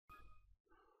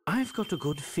I've got a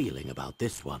good feeling about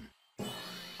this one.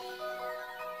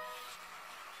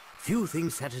 Few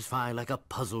things satisfy like a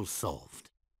puzzle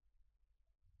solved.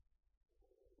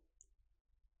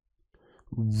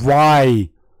 Why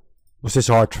was this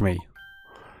hard for me?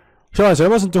 Sure, so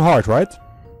it wasn't too hard, right?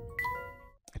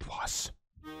 It was.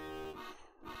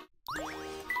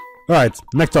 Alright,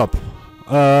 next up.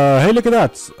 Hey, look at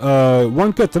that.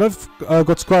 One cut and I've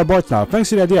got square boards now. Thanks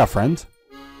for the idea, friend.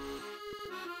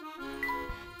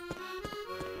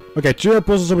 Okay, 2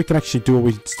 puzzles so we can actually do what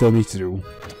we still need to do.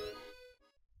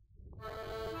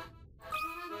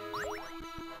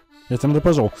 Here's another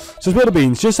puzzle. So, Spider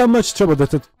Beans, just how much trouble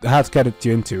did it have to get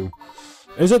you into?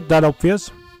 Is it that obvious?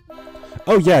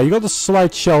 Oh yeah, you got a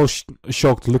slight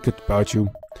shocked look about you.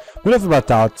 But enough about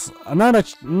that. Now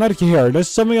that you're here, there's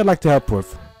something I'd like to help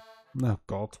with. Oh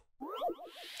god.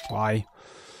 Why?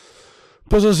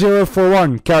 Puzzle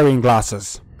 041, carrying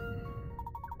glasses.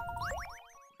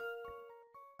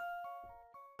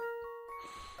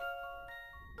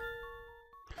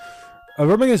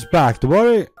 Rubbing his back, the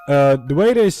way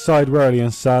they sighed wearily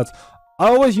and said, I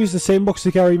always use the same box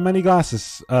to carry many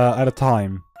glasses at a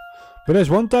time. But there's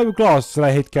one type of glass that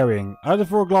I hate carrying. Out of the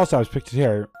 4 glass types pictured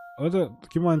here,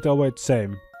 keep in mind they'll weigh the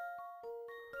same.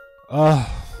 Are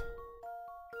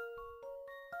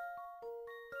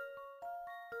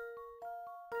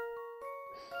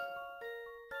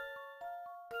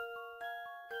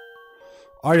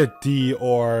either D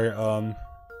or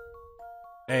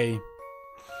A.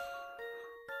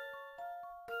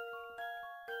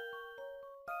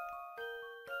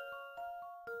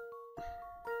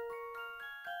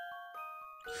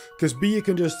 Because B, you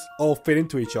can just all fit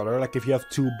into each other. Like if you have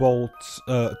 2 bolts,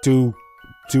 two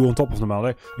on top of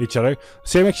them, each other.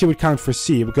 Same actually would count for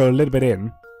C. It would go a little bit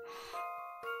in.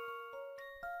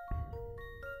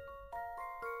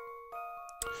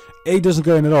 A doesn't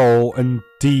go in at all, and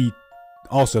D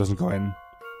also doesn't go in.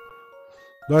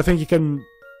 Though I think you can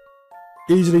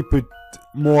easily put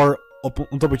more up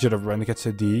on top of each other when it gets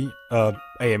to D. A,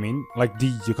 I mean. Like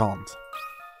D, you can't.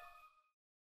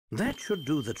 That should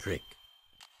do the trick.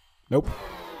 Nope.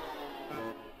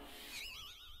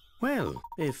 Well,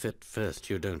 if at first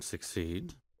you don't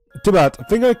succeed. Too bad. I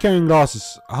think I'm carrying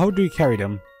glasses. How do you carry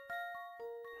them?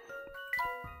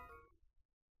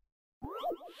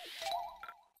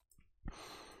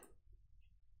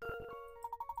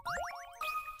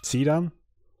 C then?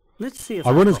 Let's see if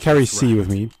I wouldn't got carry this C right. with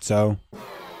me, so...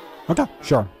 Okay,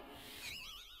 sure.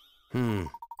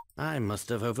 I must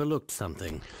have overlooked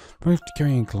something. But I'm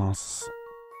carrying glasses.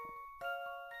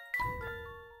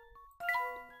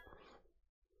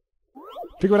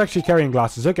 Think about actually carrying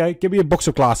glasses. Okay, give me a box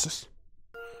of glasses.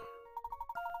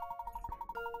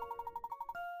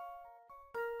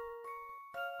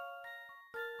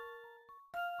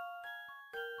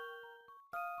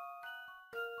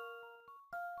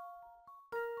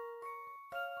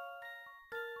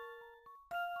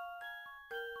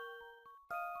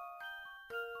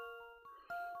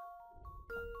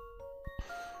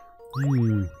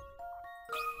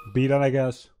 B then, I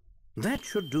guess. That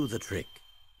should do the trick.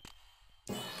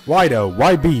 Why though?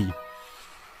 Why B?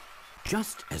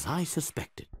 Just as I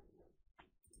suspected.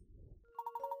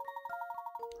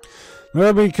 No,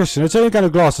 that'd be a question. It's only kind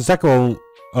of glass. The second one,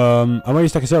 I'm only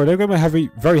stuck in zero. They're going to be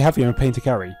very heavy and a pain to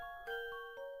carry.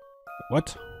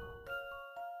 What?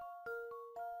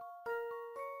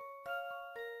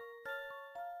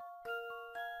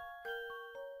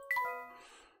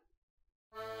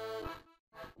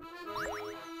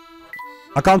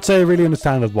 I can't say I really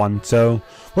understand that one, so...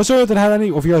 What's the that had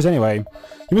any of yours anyway?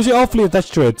 You must be awfully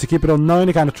attached to it to keep it on knowing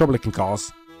the kind of trouble it can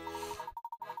cause.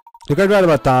 You're quite right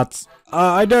about that.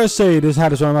 I dare say this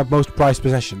hat is one of my most prized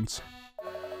possessions.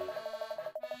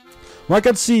 Well, I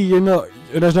can see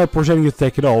there's no pretending you to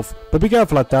take it off, but be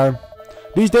careful out there.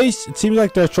 These days, it seems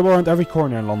like there's trouble around every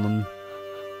corner in London.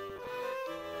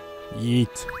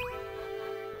 Yeet.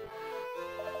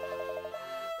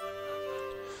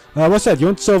 What's that? You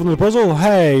want to solve another puzzle?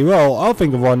 Hey, well, I'll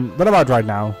think of one. What about right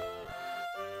now?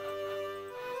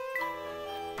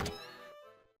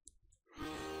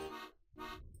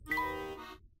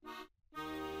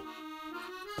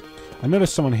 I know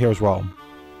there's someone here as well.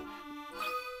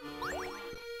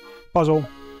 Puzzle.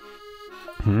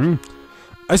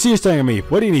 I see you staring at me.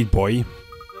 What do you need, boy?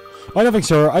 Oh, nothing,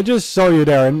 sir. I just saw you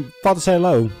there and thought to say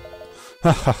hello.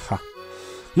 Ha ha ha.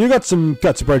 You got some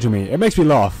guts approaching me. It makes me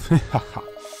laugh. Ha ha.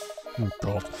 Oh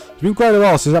god. It's been quite a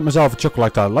while since I let myself a chuckle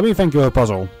like that. Let me think of a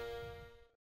puzzle.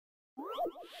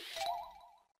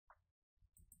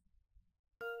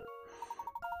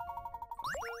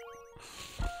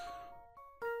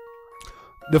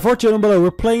 The four children below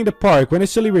were playing in the park when they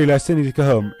suddenly realized they needed to go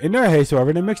home. In their haste,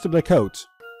 however, they mixed up their coats.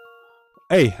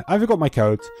 A. I forgot my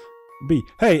coat. B.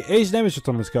 Hey, A's name is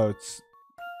written on his coat.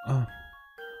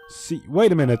 C.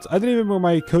 Wait a minute. I didn't even wear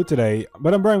my coat today,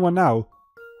 but I'm wearing one now.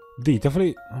 D.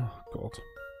 Definitely. Oh, God.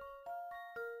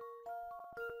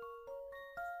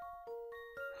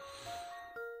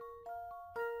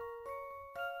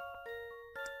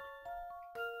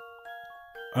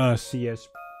 CS.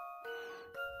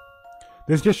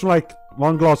 There's just like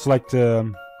one gloss like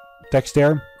the text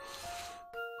there.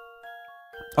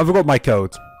 I forgot my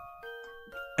coat.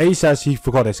 A says he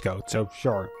forgot his coat, so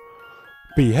sure.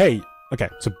 B, hey. Okay,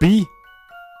 so B.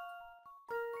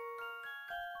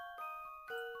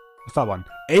 What's that one?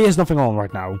 A has nothing on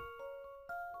right now.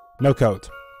 No coat.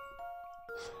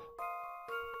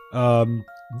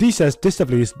 D says this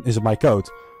definitely isn't my coat.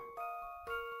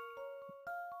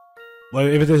 Well,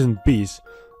 if it isn't B's.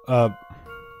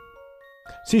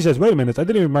 C says, wait a minute, I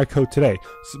didn't even wear my coat today,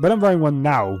 but I'm wearing one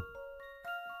now.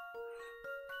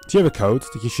 Do you have a coat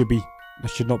that you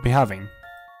should not be having?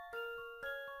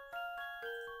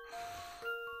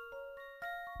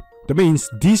 That means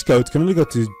D's coat can only go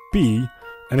to B,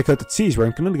 and the coat that C is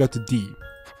wearing can only go to D.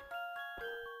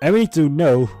 And we need to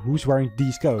know who's wearing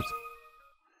D's coat.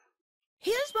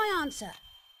 Here's my answer.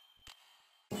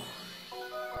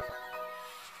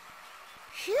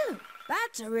 Phew,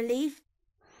 that's a relief.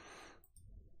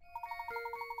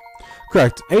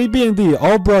 Correct. A, B, and D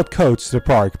all brought coats to the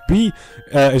park. B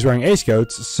is wearing A's coat,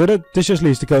 so that this just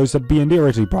leaves the coats that B and D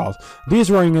originally brought. D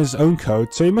is wearing his own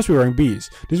coat, so he must be wearing B's.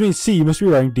 This means C must be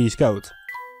wearing D's coat.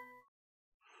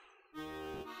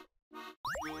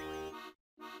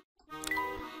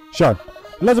 Sure.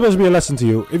 Let the be a lesson to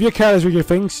you. If you're careless with your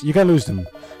things, you can lose them.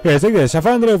 Here, take this. I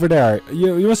found it over there.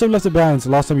 You must have left it behind the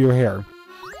last time you were here.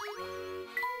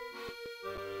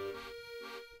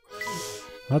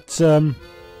 That's,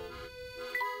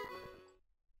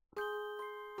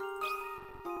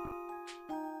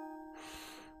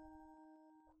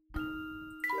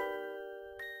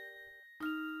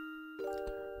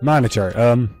 Manager,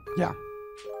 yeah.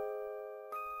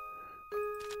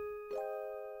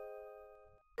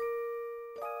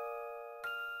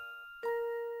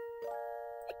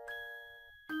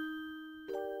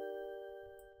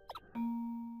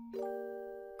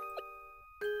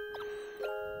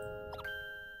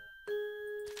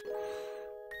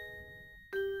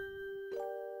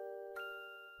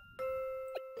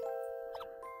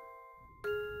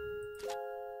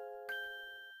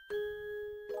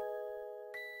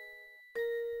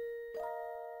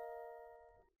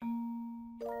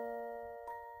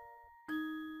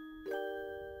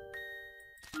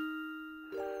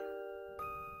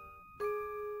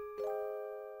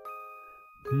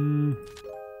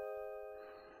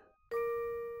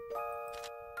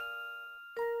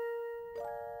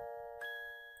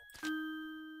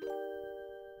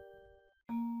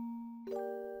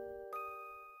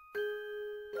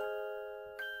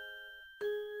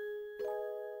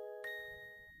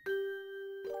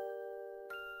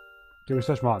 Give me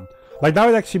such man. Like now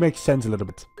it actually makes sense a little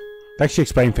bit. It actually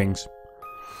explains things.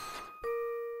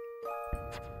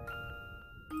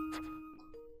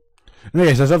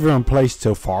 Anyways, has everyone placed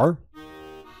so far?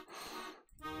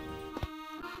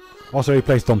 Also, he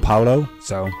placed Don Paulo,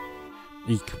 so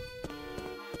eek.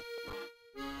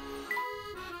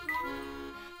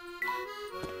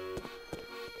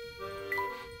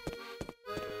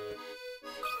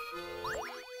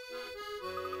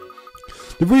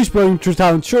 The breeze blowing through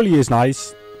town surely is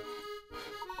nice.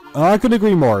 I couldn't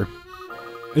agree more.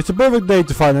 It's a perfect day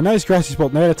to find a nice grassy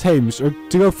spot near the Thames or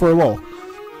to go for a walk.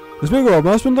 This big old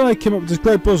my husband and I came up with this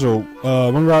great puzzle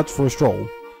when we were out for a stroll.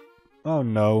 Oh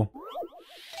no.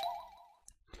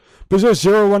 Puzzle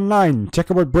 019,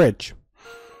 Checkerboard Bridge.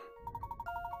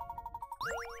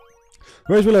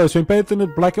 Where's below is been painted in the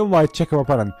black and white checkerboard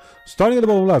pattern. Starting at the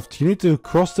bottom left, you need to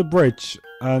cross the bridge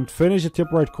and finish at the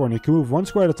upper right corner. You can move one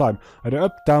square at a time, either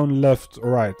up, down, left,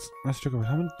 or right. Let's check out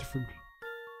how many different.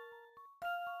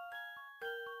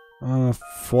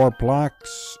 4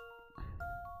 blocks.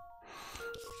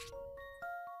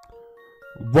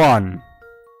 1,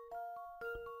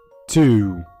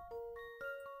 2,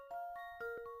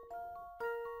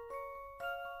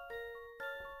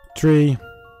 3,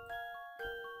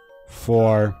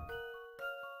 4,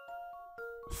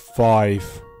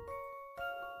 5,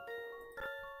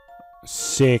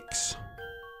 6,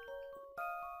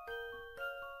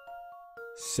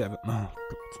 7. Oh, God.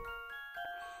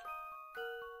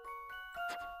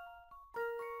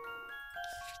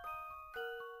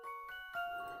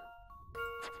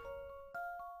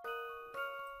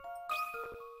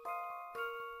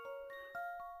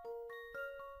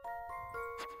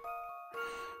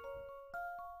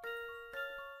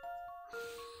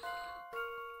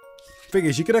 thing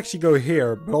is, you could actually go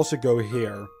here, but also go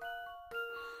here.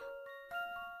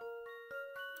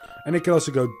 And it can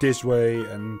also go this way,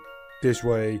 and this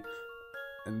way,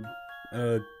 and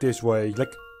this way.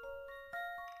 Like,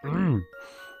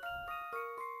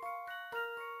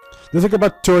 there's like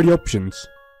about 30 options.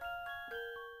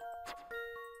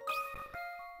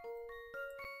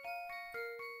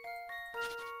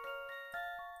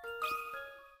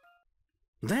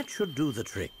 That should do the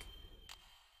trick.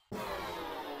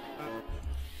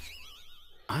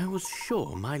 I was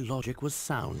sure my logic was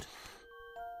sound.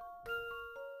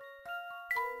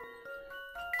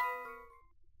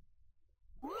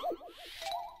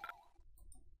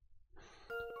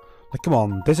 Like, come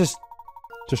on, this is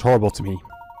just horrible to me.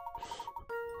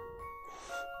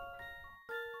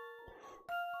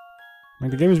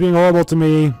 Like, the game is being horrible to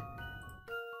me.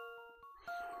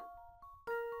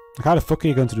 Like, how the fuck are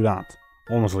you going to do that?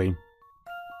 Honestly.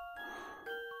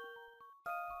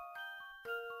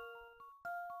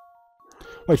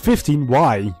 Wait, 15?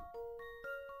 Why?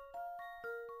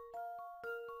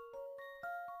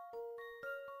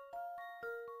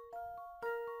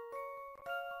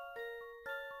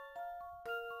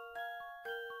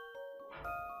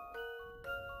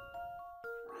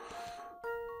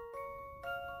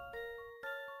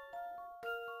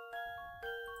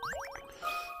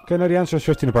 Okay, now the answer is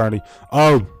 15 apparently.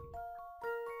 Oh!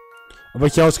 I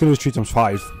bet you I was gonna do 3 times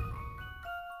 5.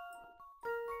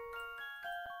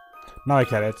 Now I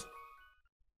get it.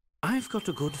 I've got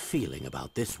a good feeling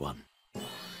about this one.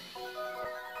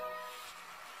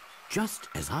 Just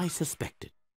as I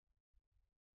suspected.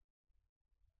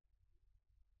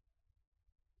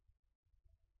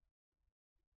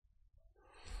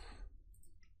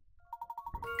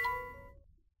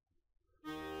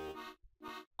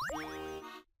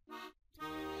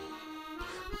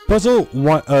 Puzzle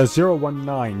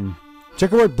 019.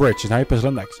 Checkerboard bridge is now your puzzle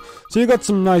index. So you got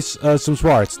some nice, some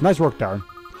swords. Nice work there.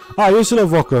 Ah, I used to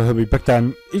love Walker hubby back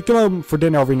then. He'd come home for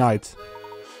dinner every night.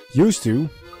 Used to.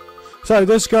 Sorry,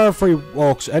 this car for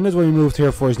walks ended when he moved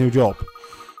here for his new job.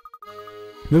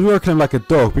 He was working him like a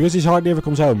dog because he hardly ever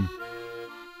comes home.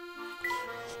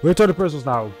 We're to the puzzles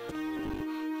now.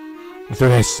 Let's do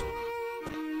this.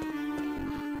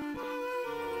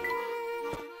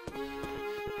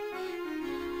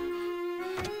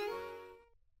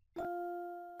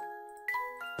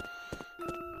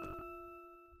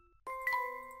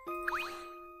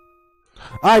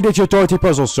 I did your 30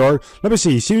 puzzles, sir. Let me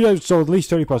see. Seems I've solved at least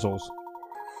 30 puzzles.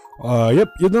 Yep.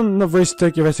 You've done enough risk to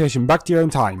take your investigation back to your own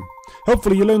time.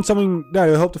 Hopefully, you learned something there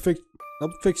to help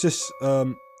fix this.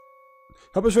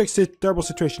 Help us fix this terrible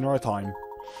situation in our time.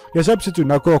 Yes, episode 2.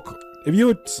 Now, Clock, if you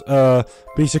would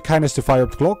be so kind as to fire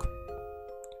up the clock.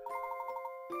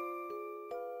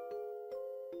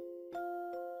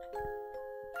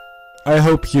 I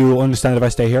hope you understand if I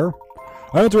stay here.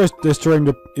 I don't risk destroying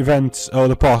the events or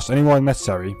the past any more than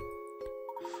necessary.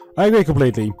 I agree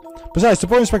completely. Besides, the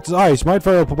poor inspector's eyes might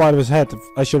very well pop out of his head if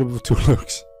I showed him with 2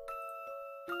 looks.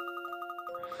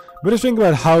 But just think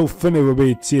about how funny it would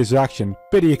be to see his reaction.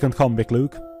 Pity you can't come, Big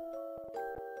Luke.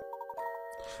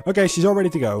 Okay, she's all ready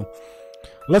to go.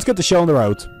 Let's get the show on the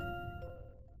road.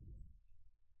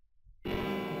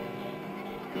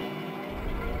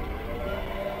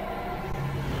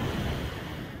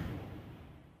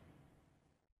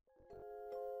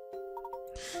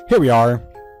 Here we are.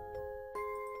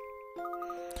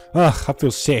 Ugh, I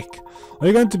feel sick. Are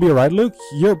you going to be alright, Luke?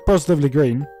 You're positively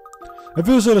green. I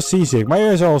feel sort of seasick. My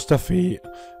ears are all stuffy.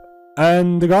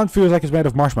 And the ground feels like it's made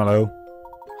of marshmallow.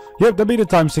 Yep, that'd be the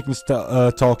time sickness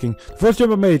talking. The first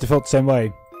jump I made, I felt the same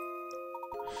way.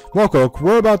 Well, Cook,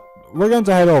 we're going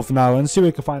to head off now and see what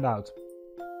we can find out.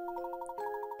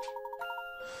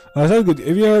 Sounds good.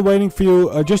 If you're waiting for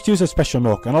you, just use a special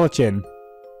knock and I'll let you in.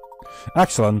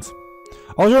 Excellent.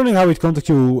 I was wondering how we'd contact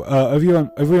you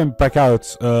if we went back out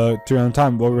to your own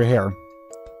time while we were here.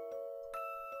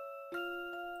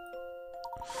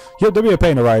 Yep, that'd be a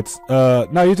pain, alright.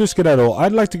 Now you two skedaddle.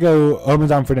 I'd like to go home and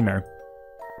down for dinner.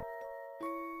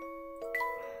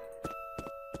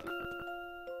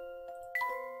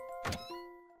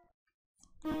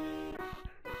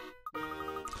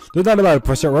 No doubt about it,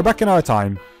 Professor. We're back in our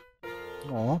time.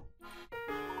 Aww.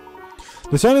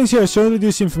 The surroundings here certainly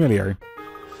do seem familiar.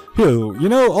 Phew, you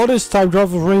know, all this time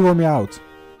travel really wore me out.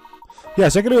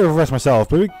 Yes, I could do it refresh myself,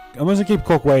 but I mustn't keep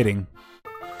Cook waiting.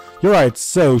 You're right,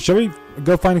 so shall we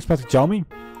go find Inspector Chalmy?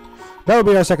 That will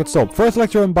be our second stop. First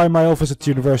lecture by my office at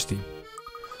the university.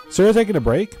 So you're taking a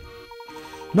break?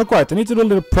 Not quite, I need to do a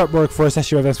little prep work for a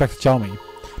session with Inspector Chalmy.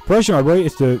 Preparation, my boy,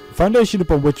 is the foundation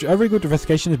upon which every good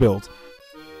investigation is built.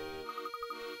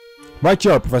 Right,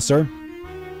 you are, Professor.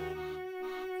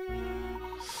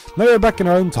 Now we're back in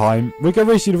our own time. We can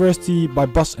reach university by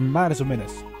bus in minus a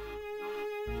minute.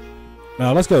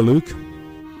 Now let's go, Luke.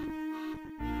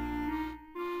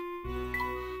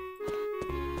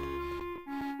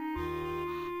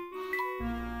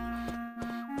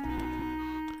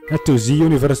 Head to the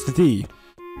university.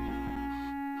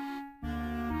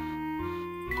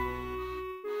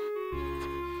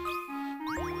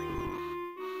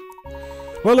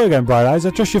 Well, hello again, Bright Eyes.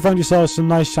 I trust you found yourself some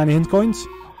nice shiny hint coins.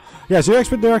 Yes, your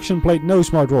expert direction played no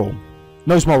small role.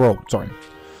 No small role, sorry.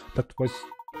 That was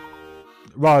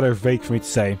rather vague for me to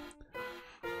say.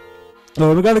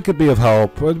 Oh, we gotta could be of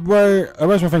help.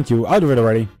 Where's my thank you? I'll do it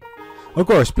already. Of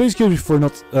course, please excuse me for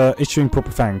not issuing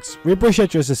proper thanks. We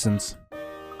appreciate your assistance.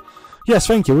 Yes,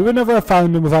 thank you. We would never have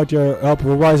found him without your help of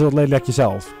a wise old lady like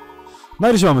yourself.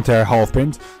 Now this moment there,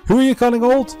 half-pint. Who are you calling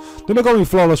old? They're not calling me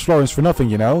Flawless Florence for nothing,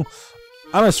 you know.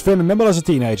 I'm as thin and nimble as a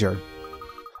teenager.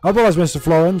 I apologize, Mr.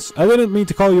 Florence. I didn't mean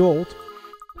to call you old.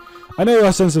 I know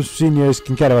your sense of seniors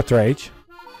can get about their age.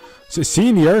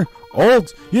 Senior?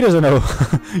 Old? You doesn't know.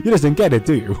 You just don't get it,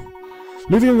 do you?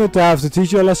 Leaving him to have to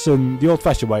teach you a lesson the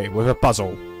old-fashioned way with a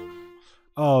puzzle.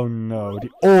 Oh no, the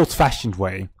old-fashioned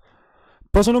way.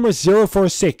 Puzzle number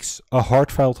 046, a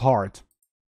heartfelt heart.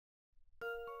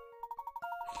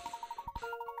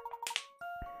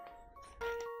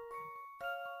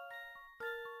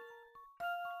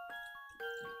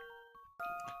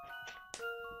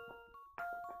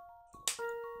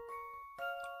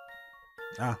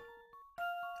 Ah.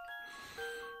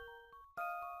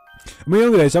 In my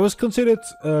younger days, I was considered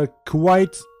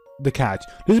quite the catch.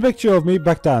 This is a picture of me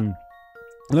back then.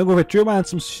 Along with three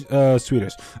handsome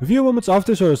suitors. A few moments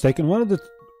after this was taken, one of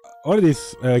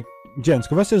these gents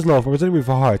confessed his love and presented me with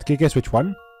a heart. Can you guess which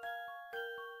one?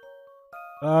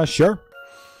 Sure.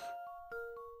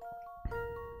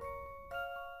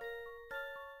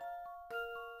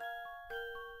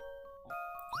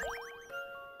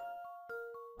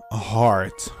 A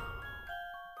heart.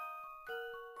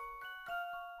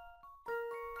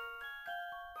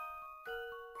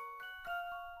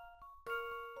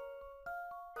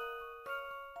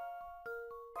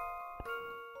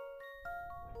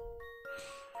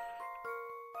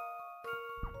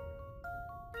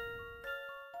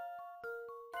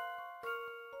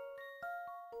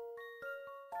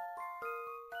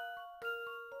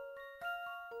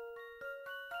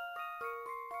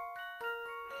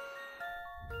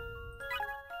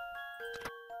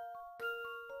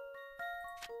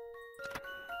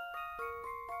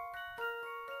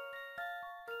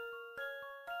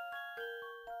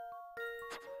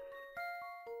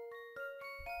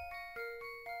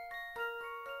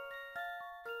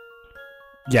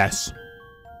 Yes.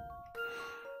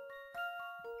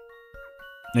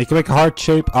 Now you can make a heart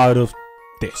shape out of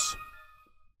this.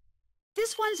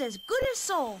 This one's as good as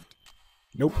solved.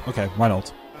 Nope. Okay, why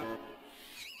not?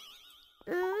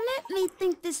 Let me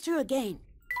think this through again.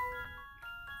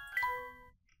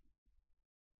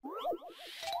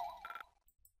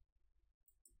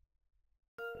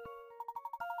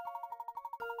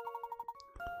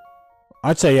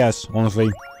 I'd say yes,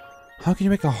 honestly. How can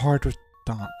you make a heart with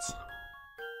dots?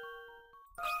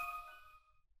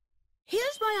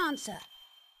 Here's my answer.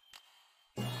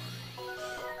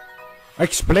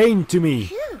 Explain to me.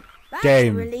 Phew, that's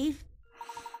Game. a relief.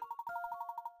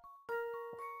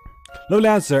 Lovely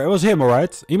answer. It was him,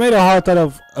 alright. He made a heart out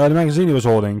of the magazine he was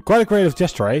holding. Quite a creative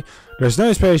gesture, eh? There's no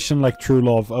inspiration like true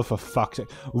love. Oh, for fuck's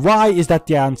sake. Why is that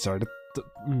the answer?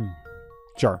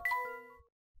 Sure.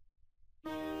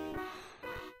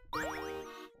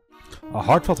 A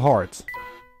heartfelt heart.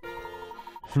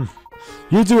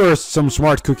 You two are some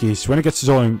smart cookies when it gets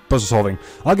to puzzle solving.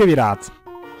 I'll give you that.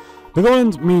 The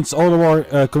government means all the more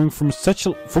coming from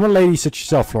a lady such as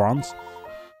yourself, Florence.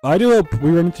 I do hope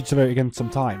we run into each other again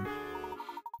sometime.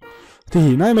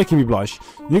 Tee, now you're making me blush.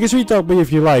 You can sweet talk me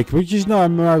if you like, but you just know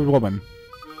I'm a married woman.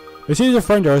 It seems your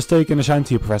friend has taken a shine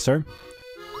to you, Professor.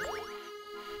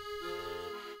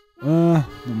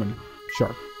 Woman.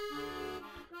 Sure.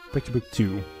 Picture book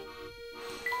 2.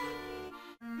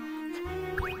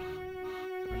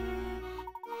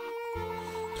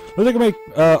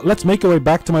 Let's make our way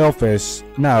back to my office.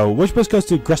 Now, which bus goes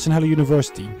to Gresham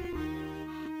University?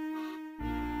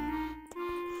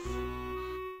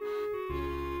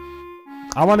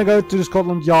 I want to go to the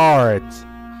Scotland Yard.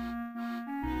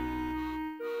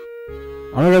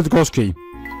 I want to go to Goski.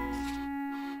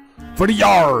 For the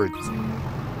yard!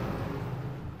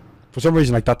 For some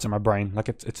reason, like, that's in my brain. Like,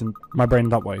 it's in my brain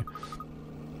that way.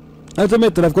 I have to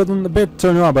admit that I've gotten a bit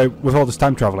turned around with all this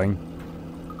time traveling.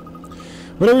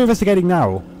 What are we investigating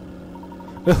now?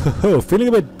 Feeling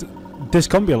a bit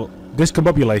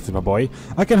discombobulated, my boy.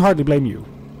 I can hardly blame you.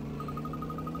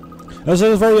 As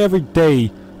a very every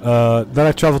day that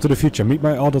I travel to the future, meet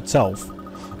my adult self.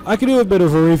 I can do a bit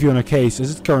of a review on a case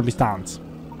as it currently stands.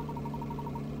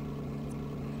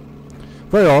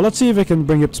 Very well, let's see if I can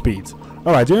bring you up to speed.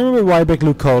 Alright, do you remember why Big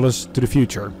Luke called us to the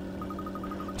future?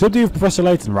 It's up to you, Professor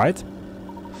Layton, right?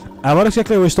 And what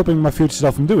exactly are we stopping my future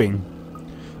self from doing?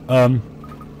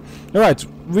 Alright,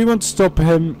 we want to stop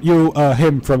him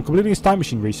from completing his time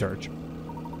machine research.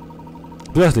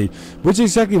 Precisely, which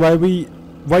is exactly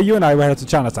why you and I were headed to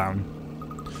Chinatown.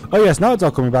 Oh yes, now it's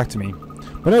all coming back to me.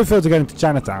 When I failed to get into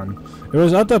Chinatown, it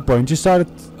was at that point you started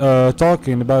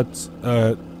talking about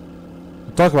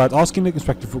asking the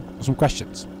inspector for some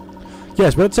questions.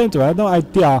 Yes, but at the same time I had no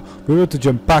idea we were to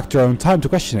jump back to our own time to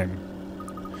question him.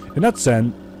 In that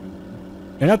sense,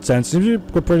 it seems you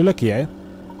got pretty lucky, eh?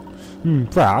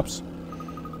 Perhaps.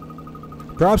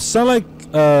 Perhaps it sounds like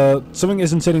something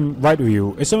isn't sitting right with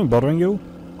you. Is something bothering you?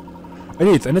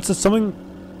 Indeed, and it's something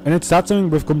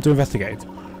we've come to investigate.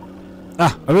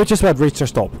 Ah, I will just about reach our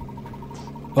stop.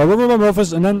 We'll move my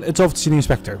office and then it's off to see the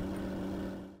inspector.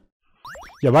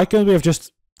 Yeah, why can't we have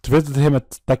just visited him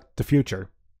at like the future?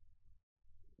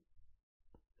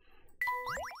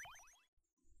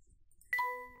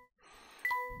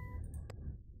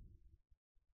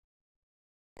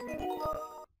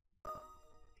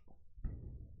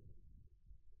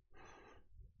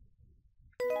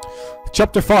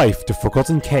 Chapter 5, The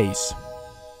Forgotten Case.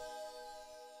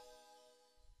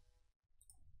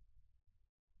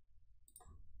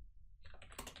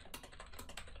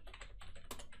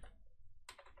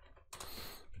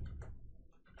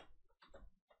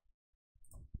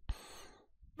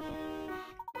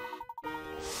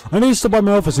 I need to stop by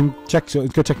my office and go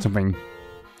check something.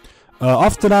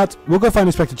 After that, we'll go find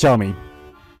Inspector Chelmy.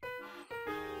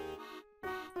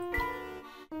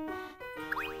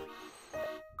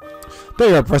 There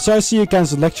you are, Professor. I see you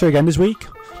cancelled lecture again this week.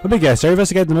 Let me guess, are you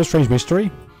investigating the most strange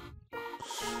mystery?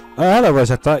 Hello,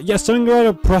 Rosetta. Yes, something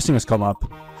rather pressing has come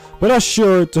up. But I'm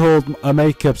sure to hold a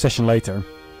makeup session later.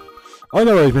 Oh,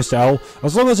 no worries, Mr. L.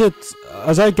 As long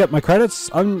as I get my credits,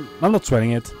 I'm not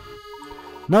sweating it.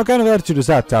 Now, what kind of attitude is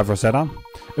that, Rosetta?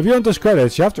 If you want those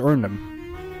credits, you have to earn them.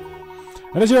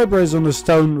 And as your eyebrow is on the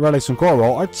stone relics and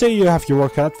coral, I'd say you have your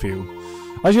work cut out for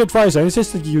you. As your advisor, I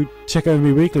insist that you check on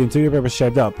me weekly until your paper's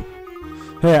shaped up.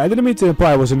 Hey, I didn't mean to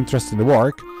imply I wasn't interested in the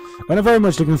work, and I'm very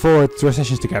much looking forward to our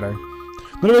sessions together.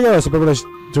 Not only else, I'm privileged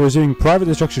to receiving private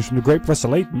instructions from the great Professor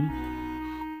Layton.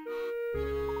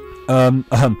 What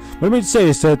I mean to say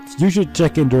is that you should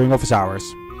check in during office hours.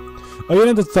 Oh, you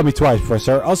didn't have to tell me twice,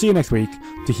 Professor. I'll see you next week.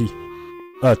 Teehee.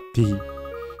 Teehee.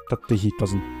 That teehee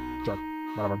doesn't...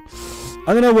 Whatever.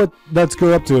 I don't know what that's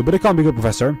going up to, but it can't be good,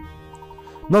 Professor.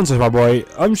 Nonsense, my boy.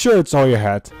 I'm sure it's all your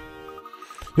head.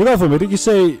 You know, for me, did you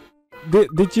say...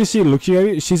 Did you see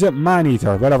Lucia? She's a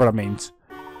man-eater, whatever that means.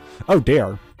 Oh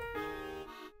dear.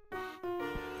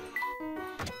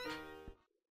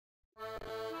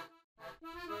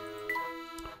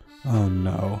 Oh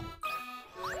no.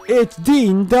 It's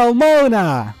Dean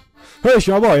Delmona! Hey,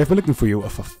 my boy, I've been looking for you.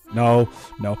 No.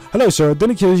 Hello, sir.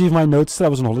 Didn't you receive my notes that I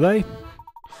was on holiday?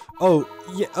 Oh,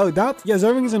 yeah. Oh, that? Yes,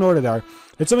 everything is in order there.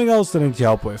 It's something else that I need your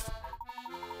help with.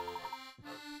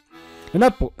 In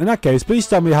that case, please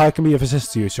tell me how I can be of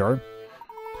assistance to you, sir.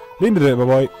 Leave me to it, my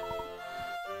boy.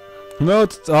 No,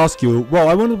 to ask you. Well,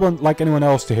 I wouldn't want like anyone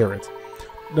else to hear it.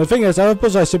 The thing is, I have a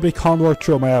puzzle I simply can't work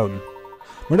through on my own.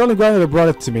 My darling grandmother brought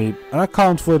it to me, and I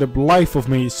can't for the life of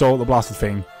me solve the blasted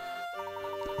thing.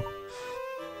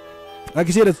 I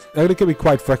can see that it can be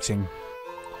quite vexing.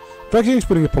 Vexing is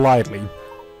putting it politely.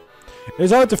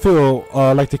 It's hard to feel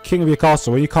like the king of your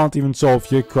castle when you can't even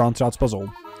solve your grandchild's puzzle.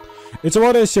 It's a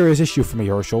rather serious issue for me,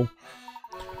 Herschel.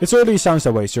 It certainly sounds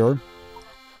that way, sir.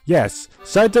 Yes,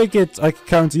 so I take it I can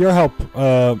count on your help,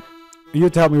 you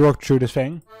to help me work through this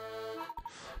thing.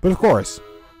 But of course.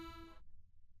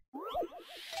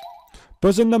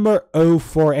 Puzzle number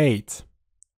 048.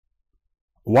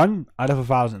 1 out of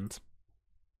 1,000.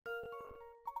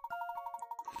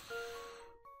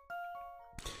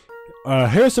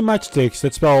 Here's some matchsticks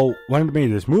that spell 100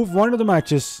 meters. Move one of the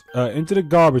matches into the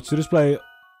garbage to display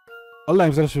a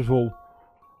length that is visible.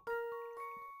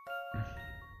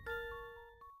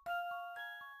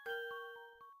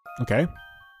 Okay.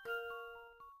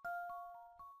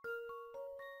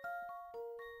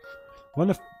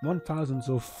 1,000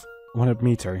 of 100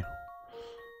 meter.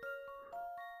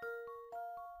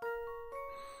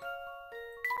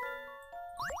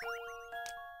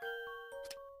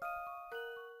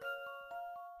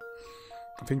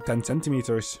 I think 10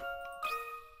 centimeters.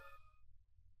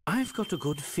 I've got a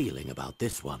good feeling about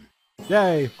this one.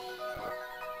 Yay!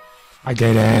 I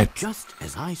did it! Just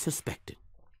as I suspected.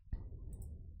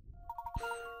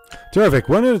 Terrific.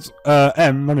 100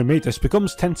 100 meters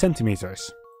becomes 10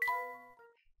 centimeters.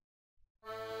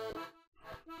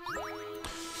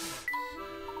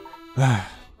 That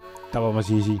one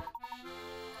was easy.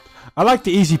 I like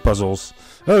the easy puzzles.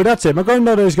 Oh, that's it. My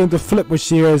granddaughter is going to flip when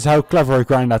she hears how clever her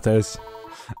granddad is.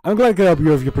 I'm glad I can help you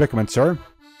with your predicament, sir.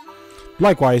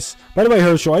 Likewise. By the way,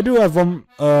 Herschel, I do have one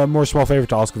more small favor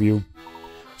to ask of you.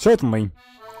 Certainly.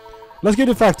 Let's get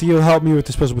the fact that you'll help me with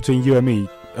this puzzle between you and me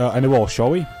and the wall,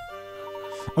 shall we?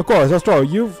 Of course, after all,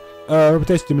 you've a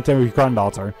reputation to maintain with your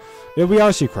granddaughter. It'll be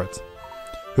our secret.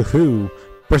 Hoo-hoo.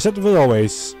 Perceptive as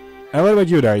always. And what about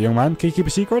you there, young man? Can you keep a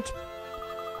secret?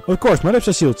 Of course, my lips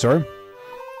are sealed, sir.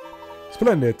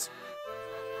 Splendid.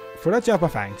 For that you have my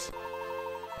thanks.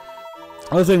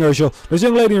 Other thing, Herschel, there's a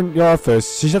young lady in your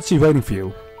office. She said she's waiting for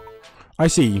you. I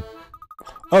see.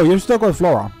 Oh, you have to talk with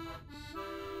Flora.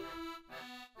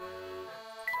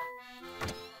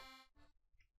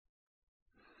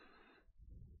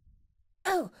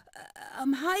 Oh,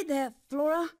 hi there,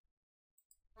 Flora.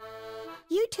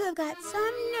 You two have got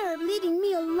some nerve leaving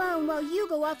me alone while you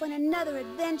go off on another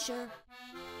adventure.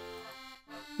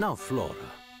 Now, Flora,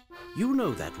 you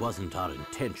know that wasn't our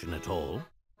intention at all.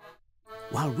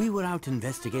 While we were out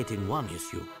investigating one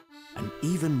issue, an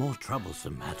even more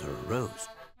troublesome matter arose.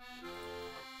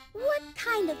 What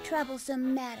kind of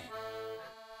troublesome matter?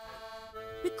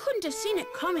 We couldn't have seen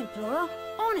it coming, Flora.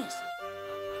 Honest.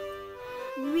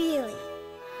 Really?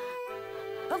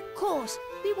 Of course,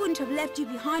 we wouldn't have left you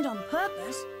behind on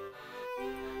purpose.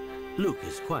 Luke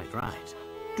is quite right.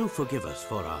 Do forgive us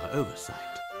for our oversight.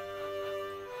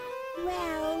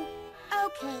 Well,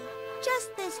 okay.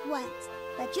 Just this once.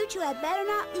 But you two had better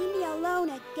not leave me alone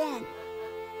again.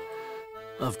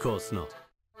 Of course not.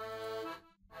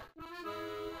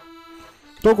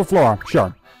 Talk with Flora,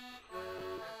 sure.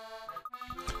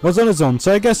 Well, it's on its own,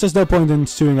 so I guess there's no point in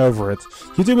stewing over it.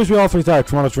 You two must be awfully tired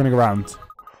from all that's running around.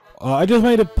 I just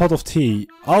made a pot of tea.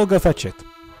 I'll go fetch it.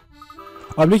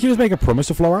 Did you just make a promise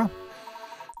to Flora?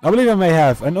 I believe I may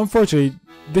have, and unfortunately,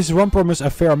 this is one promise I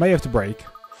fear I may have to break.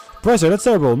 Professor, that's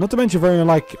terrible, not to mention very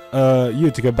unlike you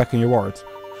to get back in your ward.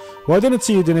 Well, I didn't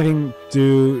see you did anything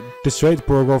to dissuade the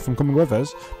poor girl from coming with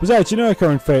us. Besides, you know our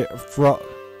current case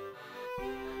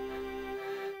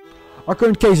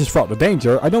is fraught with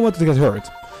danger. I don't want to get hurt.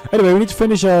 Anyway, we need to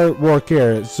finish our work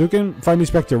here, so we can find the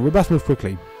inspector. We best move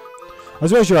quickly. I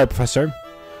suppose you're right, Professor.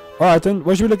 Alright then,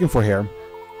 what are we looking for here?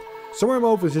 Somewhere in my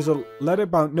office is a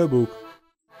leather-bound notebook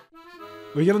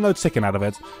with a yellow note sticking out of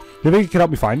it. Do you think you can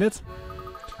help me find it?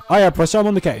 Ah yeah, Professor, I'm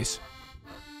on the case.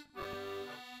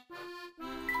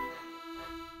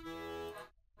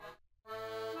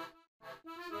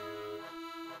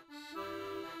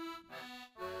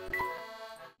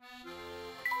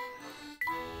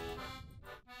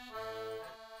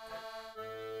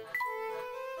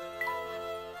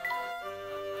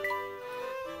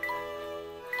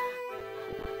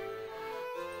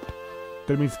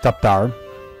 Didn't mean to tap down.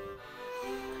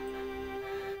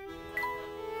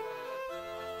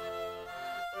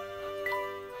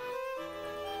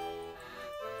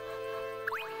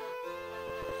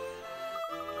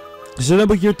 Is it the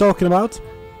book you're talking about?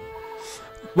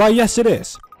 Why, yes it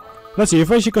is. Let's see,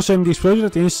 information concerning the explosion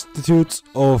at the Institute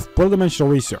of Polydimensional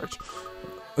Research.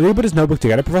 Will you put this notebook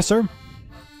together, Professor?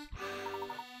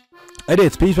 I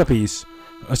did, piece by piece.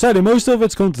 Sadly, most of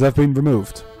its content have been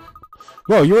removed.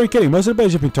 Whoa, you weren't kidding, most of the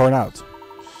pages have been torn out.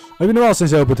 It's been a while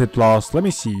since I opened it last, let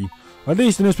me see. At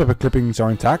least the newspaper clippings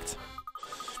are intact.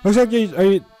 What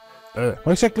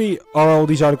exactly are all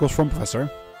these articles from, Professor?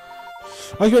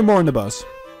 I'll get more on the bus.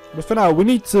 But for now, we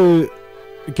need to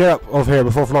get up of here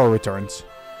before Flora returns.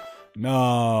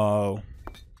 No.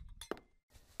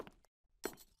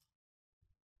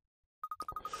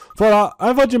 Flora,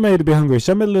 I thought you made be hungry,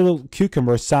 so I made a little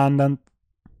cucumber sand and...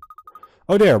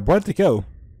 Oh dear, where did it go?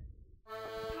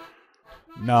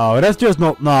 No, that's just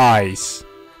not nice.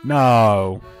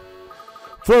 No.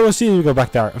 Flora, we'll see you go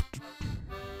back there.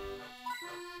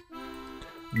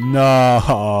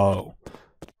 No.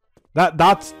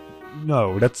 That's...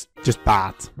 No, that's just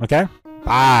bad, okay?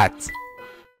 Bad.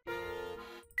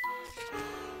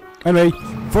 Anyway,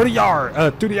 for the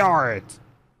yard, to the yard.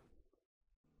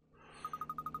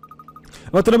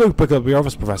 What did I pick up your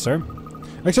office, Professor?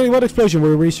 Actually, what explosion were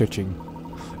you researching?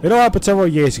 It all happened several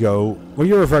years ago, when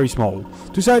you were very small.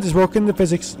 Two scientists working in the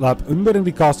physics lab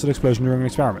unwittingly caused an explosion during an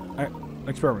experiment.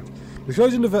 The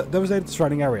explosion devastated the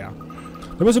surrounding area.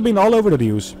 They must have been all over the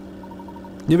news.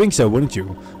 You think so, wouldn't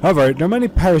you? However, there are many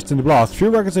perished in the blast. Few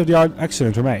records of the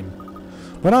accident remain.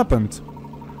 What happened?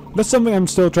 That's something I'm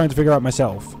still trying to figure out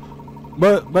myself.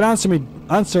 But answer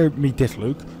me this,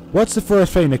 Luke. What's the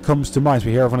first thing that comes to mind when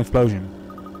we hear of an explosion?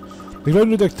 The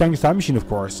Unity Gamedev time machine, of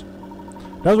course.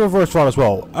 That's my first thought as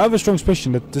well. I have a strong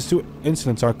suspicion that these two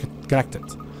incidents are connected.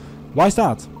 Why is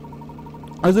that?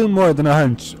 I do more than a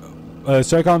hunch,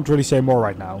 so I can't really say more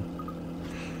right now.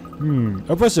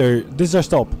 Professor, this is our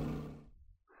stop.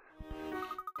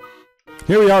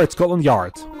 Here we are at Scotland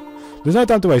Yard. There's no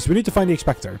time to waste, we need to find the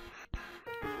Inspector.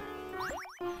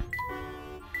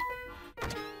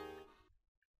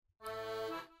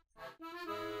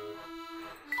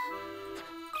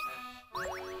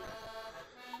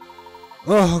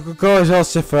 Oh, gosh, I'll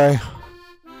sit Oh,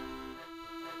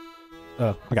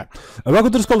 okay.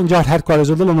 Welcome to the Scotland Yard headquarters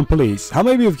of the London Police. How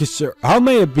may I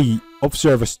be of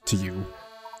service to you?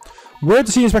 We're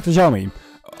to see Inspector Xiaomi.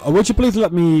 Would you please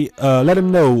let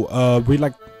him know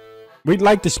we'd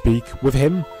like to speak with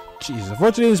him? Jesus,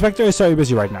 unfortunately the Inspector is very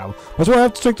busy right now. That's why I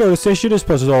have to strict orders to issue this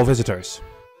process to all visitors.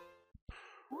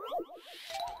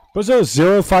 Puzzle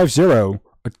 050, a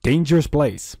dangerous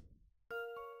place.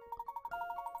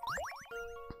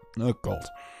 Oh god.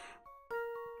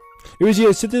 It was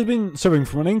a city has been suffering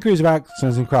from an increase of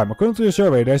accidents and crime. According to your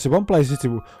survey, there's one place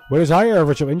where there's a higher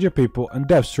average of injured people and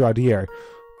deaths throughout the year.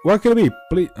 Where can it be?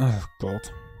 Please. Oh god.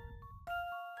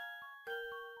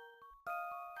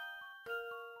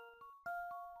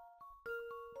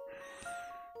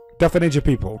 Death and injured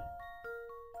people.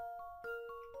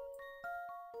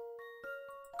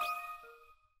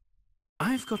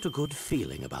 I've got a good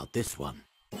feeling about this one.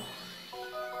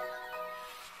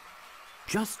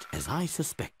 Just as I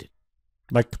suspected.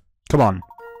 Like, come on.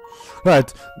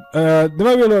 Right, there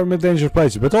might be a lot of dangerous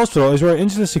places, but also is where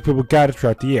interesting people gather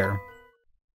throughout the year.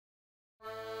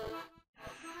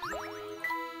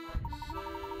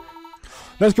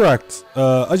 That's correct.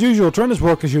 As usual, trying to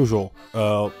work as usual.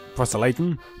 Professor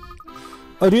Layton.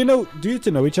 Oh, do you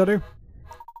two know each other?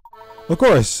 Of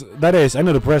course, that is, I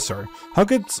know the professor. How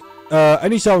could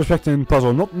any self-respecting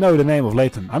puzzle not know the name of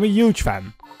Layton? I'm a huge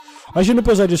fan. I shouldn't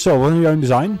puzzle I just saw, wasn't your own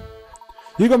design?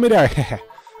 You got me there,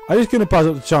 I just couldn't pass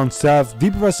up the chance to have the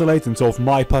Professor Layton solve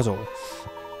my puzzle.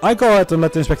 I go ahead and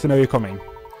let the inspector know you're coming.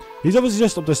 He's obviously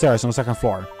just up the stairs on the second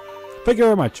floor. Thank you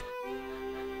very much.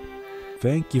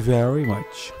 Thank you very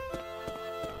much.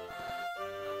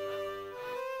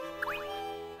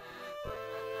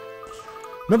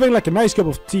 Nothing like a nice cup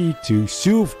of tea to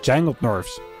soothe jangled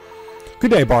nerves.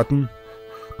 Good day, Barton.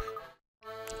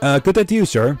 Good day to you,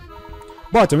 sir.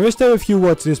 Barton, we still have a few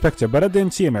words to the inspector, but I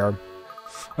didn't see him here.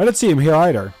 I didn't see him here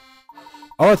either.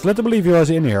 Alright, let him believe he was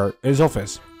in here, in his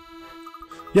office.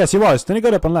 Yes, he was. Then he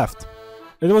got up and left.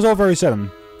 It was all very sudden.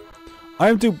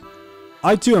 I too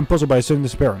am puzzled by his sudden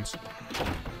disappearance.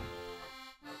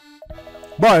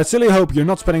 Bart, I silly hope you're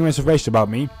not spreading misinformation about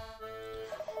me.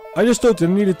 I just thought I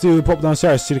needed to pop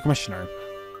downstairs to see the commissioner.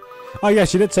 Oh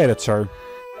yes, you did say that, sir.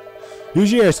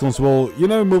 Use your ears, Constable. You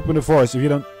never move in the forest if you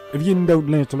don't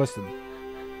learn to listen.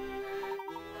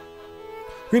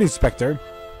 Greetings, Inspector.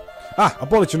 Ah,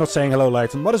 apologies for not saying hello,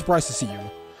 Layton. What a surprise to see you.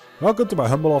 Welcome to my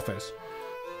humble office.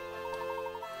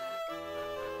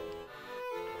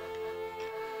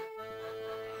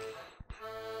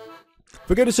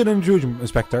 Forget the sudden intrusion,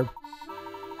 Inspector.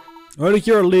 I heard that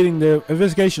you're leading the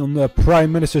investigation on the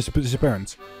Prime Minister's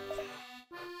disappearance.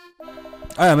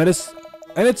 I am, and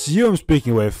it's you I'm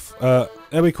speaking with. I'll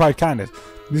be quite candid.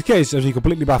 This case has me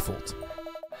completely baffled.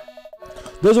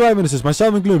 Those are eyewitnesses,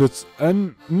 myself included,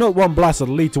 and not one blasted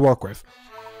lead to work with.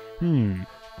 Since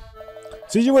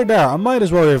you were there, I might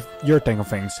as well have your take on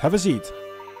things. Have a seat.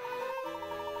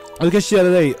 I guess you the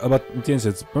other day about the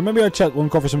incident, but maybe our chat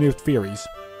won't cover some new theories.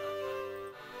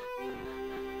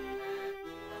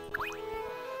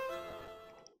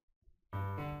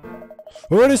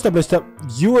 We already established that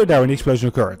you were there when the explosion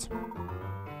occurred.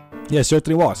 Yes,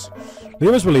 certainly was.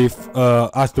 The must believe,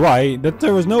 as do I, that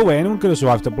there was no way anyone could have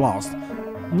survived the blast.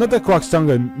 Not the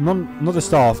Quackstangen, not the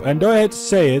staff, and though I hate to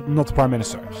say it, not the Prime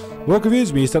Minister. What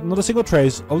confuses me is that not a single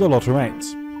trace of the lot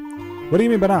remains. What do you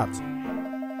mean by that?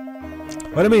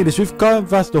 What I mean is we've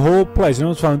canvassed the whole place and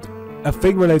almost found a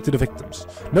thing related to the victims.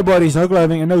 No bodies, no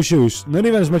clothing, and no shoes, not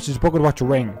even as much as a pocket watch or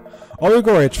ring. All we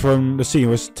recovered from the scene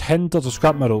was 10 tons of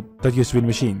scrap metal that used to be in the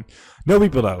machine. No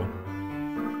people though.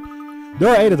 There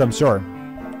are 8 of them, sir.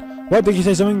 What, did you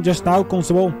say something just now,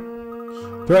 Constable?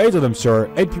 There are 8 of them,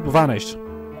 sir. 8 people vanished.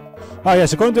 Ah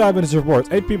yes, according to eyewitness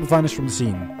report, 8 people vanished from the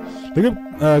scene. The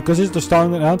group consists of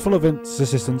Stalin, a handful of his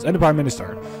assistants, and the Prime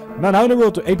Minister. Now how in the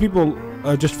world do 8 people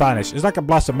just vanish? It's like a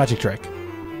blasted magic trick.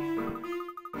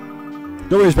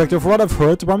 Don't worry, Inspector, for what I've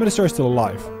heard, the Prime Minister is still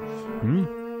alive.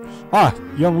 Ah,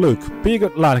 young Luke, be a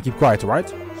good lad and keep quiet,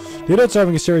 alright? The adults are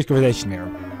having a serious conversation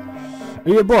here. Are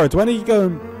you bored? When are you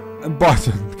going and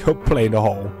Barton go play in the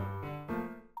hall?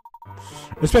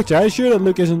 Inspector, are you sure that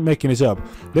Luke isn't making this up?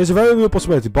 There's a very real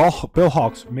possibility Bill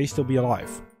Hawks may still be alive.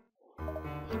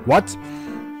 What?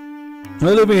 I'm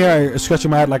living here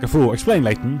scratching my head like a fool. Explain,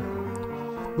 Layton.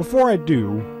 Before I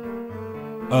do,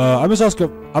 I must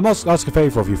ask a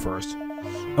favor of you first.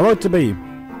 I want to be.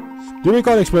 Do you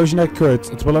recall the explosion that occurred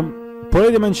at the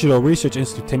Polydimensional Research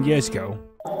Institute 10 years ago?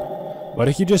 What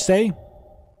did you just say?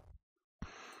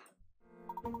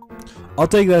 I'll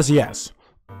take that as a yes.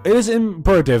 It is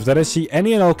imperative that I see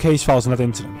any and all case files on that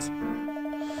incident.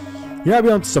 You might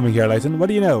be onto something here, Layton. What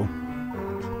do you know?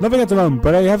 Nothing at the moment,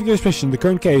 but I have your suspicion the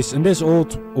current case and this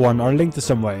old one are linked in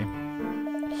some way.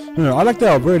 No, I'd like to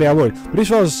help, really I would, but these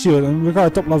files are sealed and require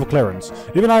top level clearance.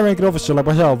 Even a high-ranking officer like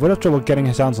myself would have trouble getting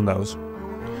his hands on those.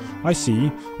 I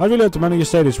see. I'd really like to manage your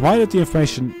status. Why did the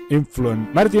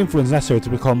influence necessary to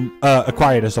become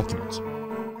acquire this document?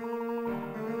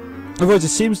 Of course, it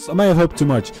seems I may have hoped too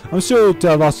much. I'm sure to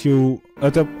have asked you.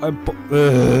 What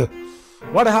the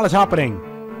hell is happening?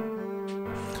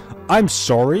 I'm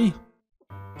sorry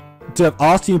to have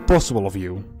asked the impossible of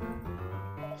you.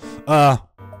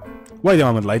 Wait a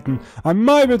moment, Layton. I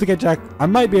might be able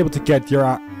to get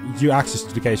you access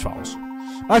to the case files.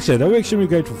 Actually, I'll be extremely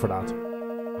grateful for that.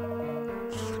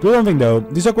 Do one thing though,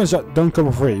 these documents don't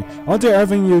come for free. I want to hear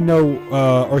everything you know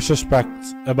or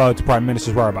suspect about the Prime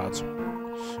Minister's whereabouts.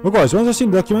 Of course, once I've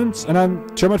seen the documents and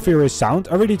I'm sure my theory is sound,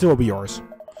 every detail will be yours.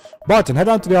 Barton, head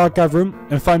down to the archive room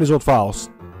and find his old files.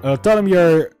 Tell him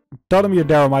you're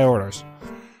there on my orders.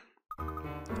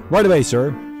 Right away,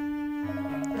 sir.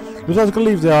 You're not going to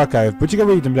leave the archive, but you can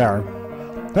read them there.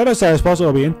 Head downstairs, possible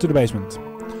will be into the basement.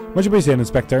 Much appreciated,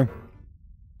 Inspector.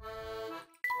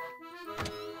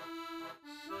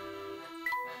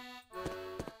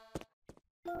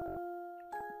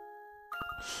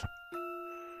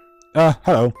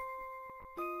 Hello.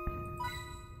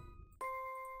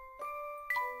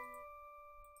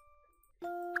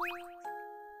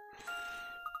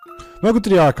 Welcome to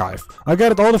the archive. I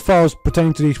gathered all the files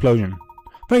pertaining to the explosion.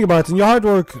 Thank you, Barton. Your hard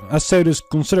work has saved us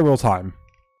considerable time.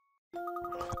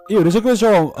 Ew, this documents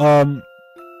are all,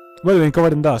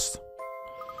 covered in dust.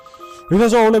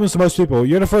 Because all limits to most people,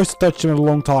 you're the first to touch them in a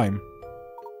long time.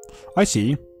 I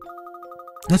see.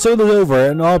 Let's send those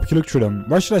over and I'll help you look through them.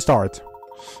 Where should I start?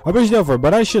 I wish it over,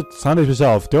 but I should handle it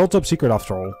myself. They're all top secret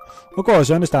after all. Of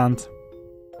course, I understand.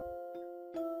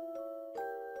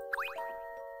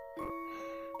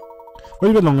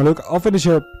 Wait a bit longer, Luke. I'll finish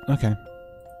your... Okay.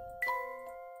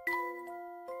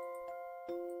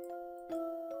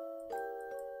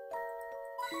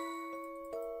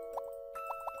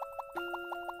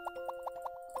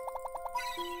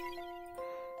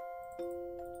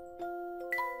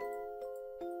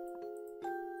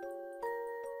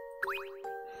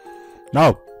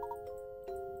 No.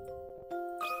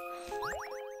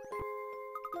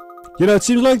 You know, it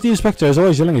seems like the inspector is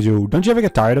always yelling at you. Don't you ever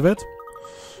get tired of it?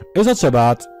 It's not so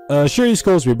bad. Sure he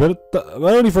scolds me, but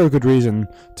only for a good reason,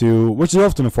 too, which is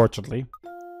often, unfortunately.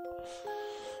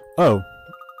 Oh.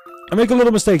 I make a lot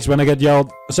of mistakes when I get yelled,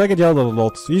 so I get yelled at a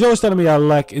lot. He's always telling me I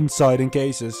lack insight in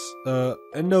cases,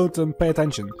 and don't pay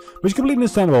attention. Which is completely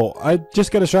understandable. I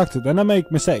just get distracted, and I make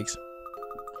mistakes.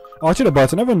 Oh, shut up,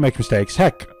 Barton. Everyone makes mistakes.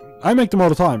 Heck, I make them all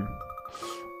the time.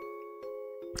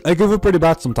 I give up pretty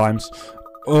bad sometimes.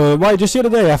 Why, just the other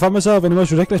day I found myself in the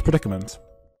most ridiculous predicament.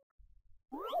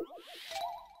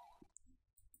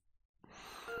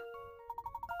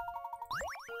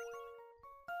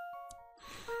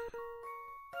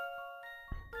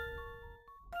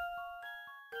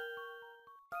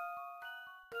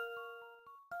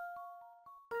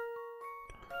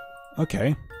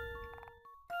 Okay.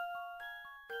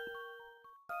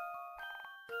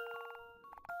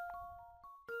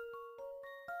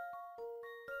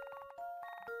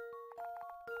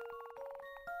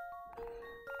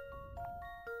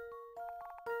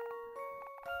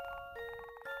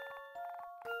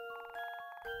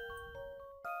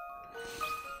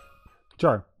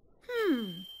 Sure.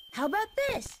 How about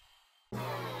this?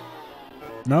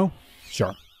 No?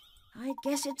 Sure. I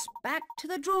guess it's back to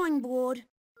the drawing board.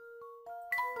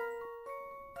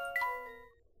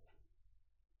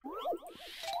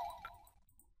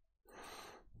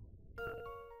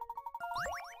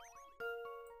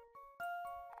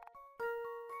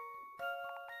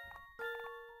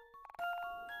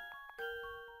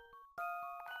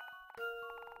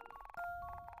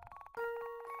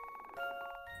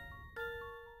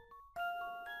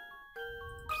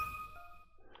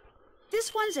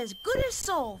 This one's as good as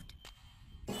solved.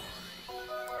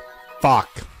 Fuck.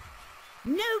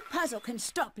 No puzzle can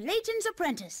stop Layton's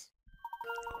apprentice.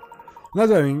 Now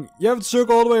then, you have to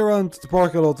circle all the way around the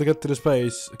parking lot to get to this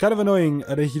place. Kind of annoying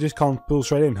that you just can't pull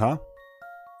straight in, huh?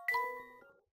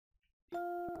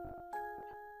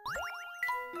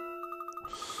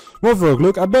 Wolfrook,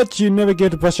 look, I bet you never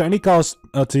gave the professor any cause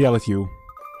to yell at you.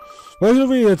 Well, he's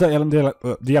really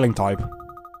the yelling type.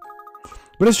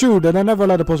 But it's true that I never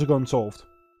let a puzzle go unsolved.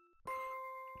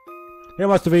 Hey,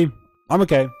 Master V. I'm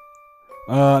okay.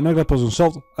 Now that puzzle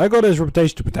unsolved, I got his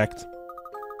reputation to protect.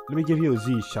 Let me give you a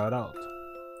Z shout out.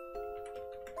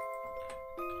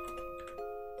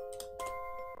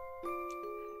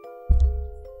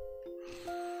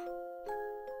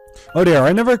 Oh dear,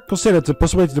 I never considered the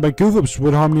possibility that my goof-ups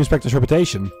would harm the inspector's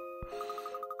reputation.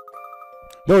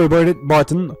 Don't worry about it,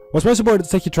 Barton. What's most important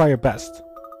is that you try your best.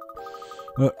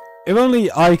 If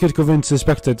only I could convince the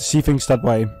inspector to see things that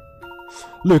way.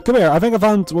 Luke, come here. I think I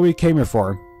found what we came here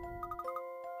for.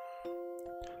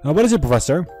 What is it,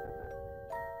 Professor?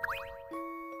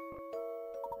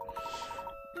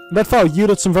 That file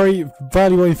yielded some very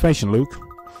valuable information, Luke.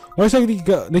 What exactly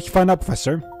did you find out,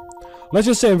 Professor? Let's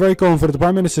just say I'm very confident the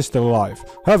Prime Minister is still alive.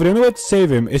 However, the only way to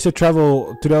save him is to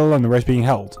travel to the London where he's being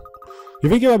held. You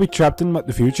think he might be trapped in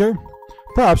the future?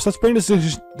 Perhaps let's bring this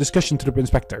discussion to the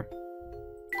Inspector.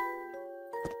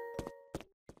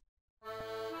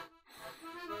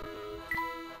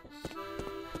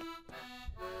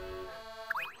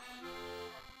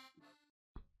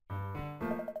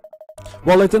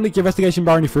 Well, Layton, did your investigation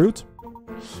bear any fruit?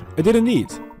 It did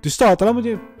indeed. To start, allow me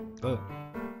to...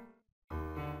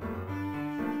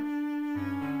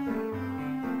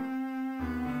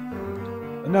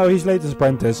 No, he's Layton's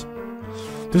apprentice.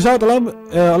 To start,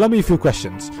 allow me a few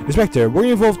questions. Inspector, were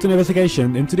you involved in an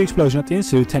investigation into the explosion at the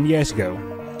Institute 10 years ago?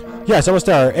 Yes, I was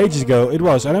there. Ages ago, it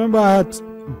was. I remember I had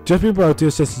just been promoted to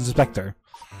Assistant Inspector.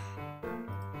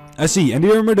 I see. And do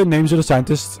you remember the names of the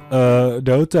scientists,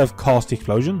 though, to have caused the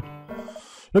explosion?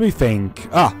 Let me think.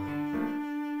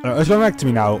 It's going back to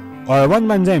me now. One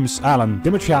man's name's Alan.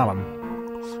 Dimitri Allen.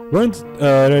 Weren't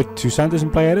there two scientists in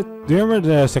play at it? Do you remember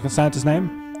the second scientist's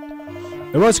name?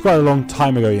 It was quite a long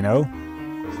time ago, you know.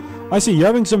 I see, you're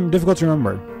having some difficulty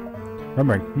remembering.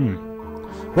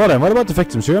 Well then, what about the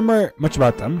victims? Do you remember much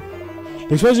about them?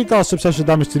 The explosion caused substantial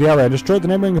damage to the area and destroyed the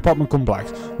neighboring apartment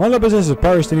complex. One of the possessors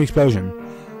perished in the explosion,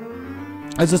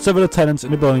 as did several tenants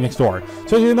in the building next door.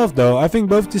 Strangely enough though, I think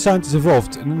both the scientists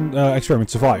involved in the experiment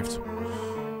survived.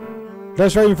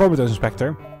 That's very informative,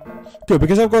 Inspector. Good,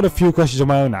 because I've got a few questions of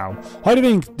my own now. How do you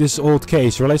think this old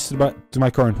case relates to my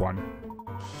current one?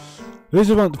 This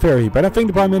is one theory, but I think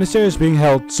the Prime Minister is being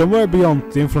held somewhere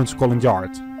beyond the influence of Scotland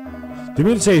Yard. Do you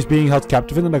mean to say he's being held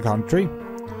captive in another country?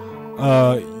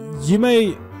 You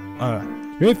may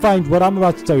find what I'm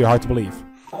about to tell you hard to believe.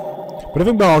 But I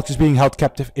think the Hulk is being held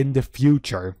captive in the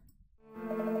future.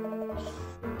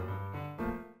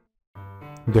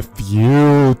 The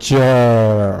future!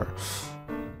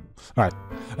 Alright.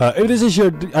 If this is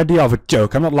your idea of a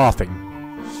joke, I'm not laughing.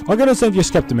 I'm gonna send you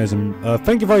skepticism.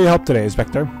 Thank you for your help today,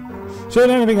 Inspector. So,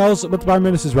 anything else about the Prime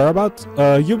Minister's whereabouts?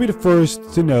 You'll be the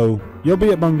first to know. You'll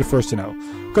be among the first to know.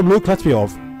 Come, Luke, let's be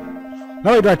off.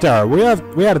 Now, right there. We had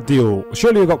a deal.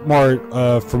 Surely you got more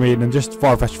for me than just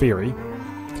far-fetched theory.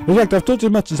 In fact, I've told you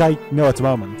as much as I know at the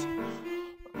moment.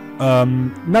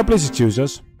 Now please choose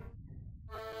us.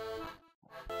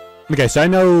 Okay, so I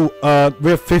know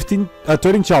we have 13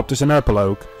 chapters and an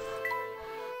epilogue.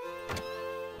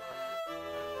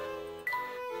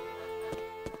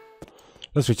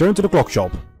 Let's return to the clock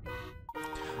shop.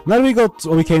 Now that we got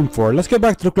what we came for, let's get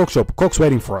back to the clock shop. Clock's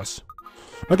waiting for us.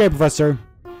 Okay, Professor.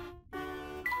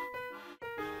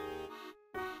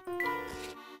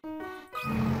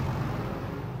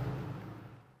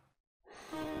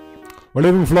 We're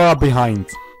leaving Flora behind.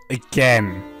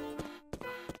 Again.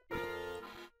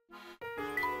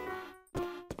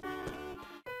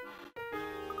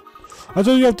 I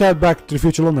thought you have to head back to the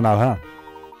future London now, huh?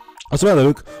 As well,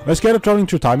 Luke. Are you scared of traveling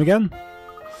through time again?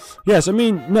 Yes, I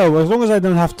mean, no, as long as I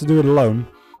don't have to do it alone.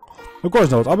 Of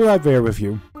course not, I'll be right there with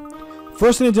you.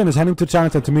 First in the agenda is heading to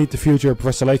Chinatown to meet the future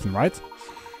Professor Layton, right?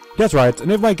 That's right,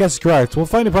 and if my guess is correct, we'll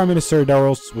find the Prime Minister there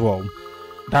as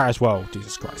well,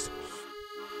 Jesus Christ.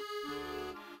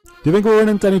 Do you think we'll run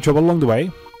into any trouble along the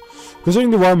way? Considering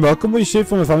the warm welcome we received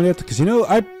from the family at the casino,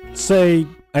 I'd say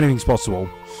anything's possible.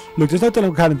 Look, there's no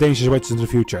telling what kind of dangers awaits in the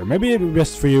future. Maybe it'd be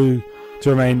best for you to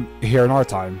remain here in our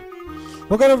time.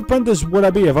 What kind of apprentice would I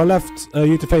be if I left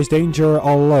you to face danger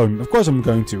all alone? Of course I'm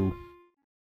going to.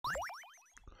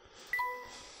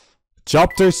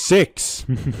 Chapter 6.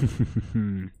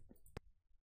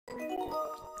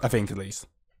 I think, at least.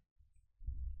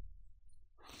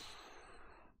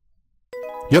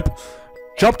 Yep.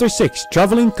 Chapter 6.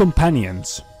 Traveling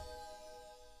Companions.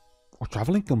 Or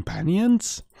Traveling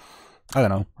Companions? I don't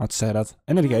know how to say that.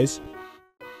 In any case.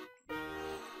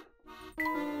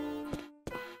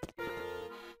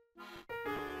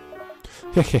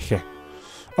 Hehehe.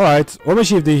 Alright, what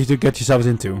machine did you get yourselves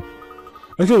into?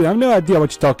 Actually, I have no idea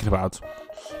what you're talking about.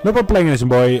 No problem playing this,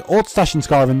 boy. Old Stashin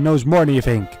Scarvin knows more than you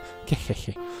think.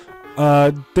 Hehehe.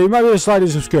 They might be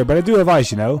slightly obscure, but I do have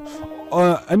eyes, you know.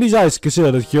 And these eyes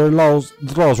consider that your laws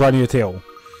riding your tail.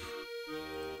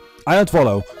 I don't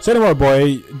follow. Say no more,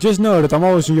 boy. Just know that I'm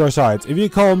always on your side. If you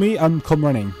call me, I'm come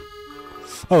running.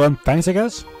 Oh, thanks, I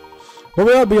guess. Well,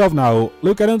 we'll be off now.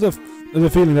 Look, I don't have the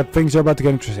feeling that things are about to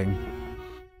get interesting.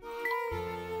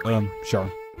 Sure.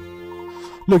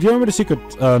 Look, do you remember the secret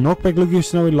knockback Luke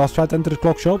used to know when he last tried to enter the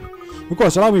clock shop? Of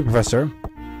course, allow me, Professor.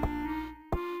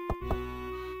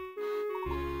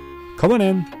 Come on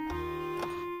in.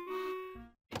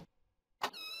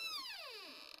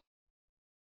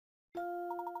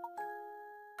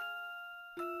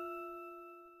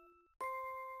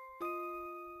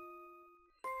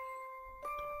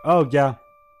 Oh, yeah.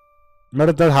 No,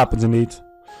 that happens indeed.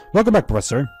 Welcome back,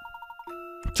 Professor.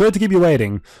 Sorry to keep you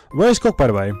waiting. Where's Cock, by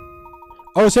the way?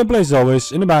 Oh, same place as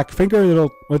always. In the back. Finger riddle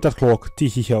with that clock.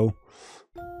 Tee-hee-ho.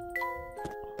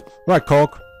 Right,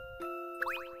 Cock.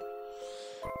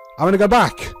 I'm gonna go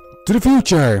back to the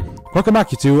future. Welcome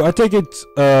back, you two. I take it,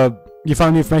 you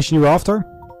found the information you were after?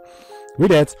 We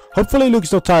did. Hopefully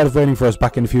Luke's not tired of waiting for us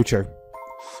back in the future.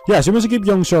 Yes, we must keep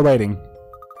young sir waiting.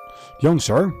 Young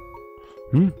sir?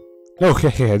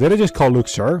 Okay, did I just call Luke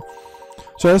sir?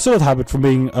 So that's still a habit from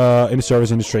being in the service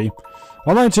industry.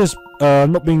 My mind's just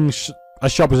not being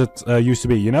as sharp as it used to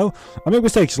be, you know? I make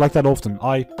mistakes like that often.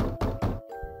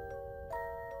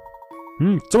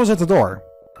 Someone's at the door.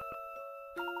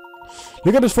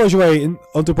 You can't just force your way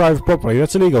onto private property.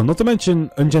 That's illegal, not to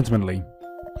mention ungentlemanly.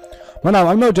 Well, now,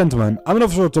 I'm no gentleman. I'm an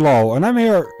officer of the law, and I'm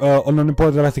here on an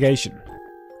important investigation.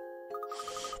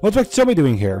 What's Tommy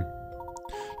doing here?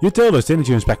 You told us, didn't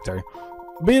you, Inspector?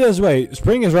 Be it this way,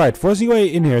 Spring is right. Forcing your way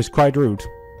in here is quite rude.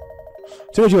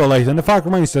 So what you all, Layton, the fact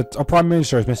remains that our Prime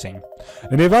Minister is missing.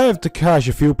 And if I have to crash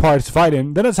a few parts to fight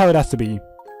him, then that's how it has to be.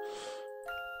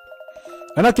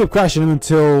 And I'll keep crashing him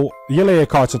until you lay your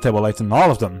cards on the table, Layton.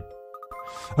 All of them.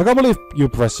 I can't believe you,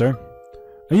 Professor.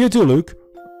 And you too, Luke.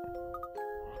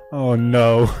 Oh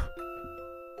no.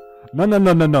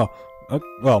 No.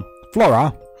 Well,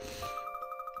 Flora.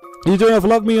 You don't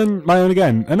overlook me on my own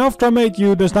again. And after I made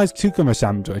you those nice cucumber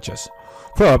sandwiches.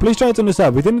 Flora, please try to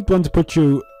understand. We didn't want to put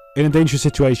you in a dangerous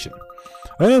situation.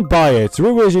 I don't buy it. The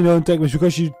rumor is you don't take me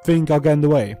because you think I'll get in the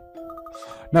way.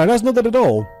 No, that's not it at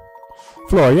all.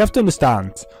 Flora, you have to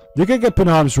understand. You can't get put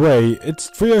in harm's way. It's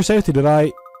for your safety that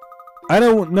I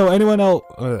don't know anyone else.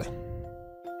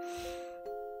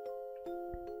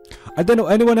 I don't know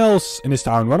anyone else in this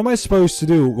town. What am I supposed to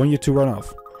do when you two run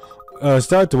off?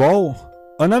 Start the wall?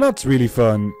 Oh, no, that's really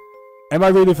fun. Am I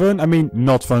really fun? I mean,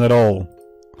 not fun at all.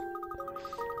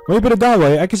 When you put it that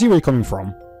way, I can see where you're coming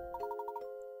from.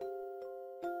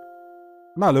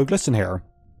 Now, Luke, listen here.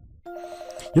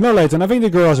 You know, Layton, I think the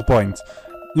girl has a point.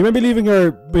 You may be leaving her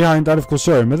behind out of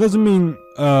concern, but it doesn't mean,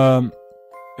 but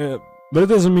it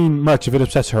doesn't mean much if it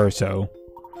upsets her, so.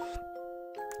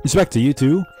 Inspector, you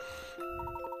too?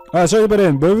 Sorry to butt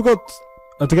in, but we've got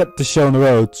to get the show on the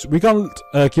road. We can't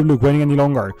keep Luke waiting any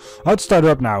longer. I'll start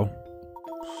her up now.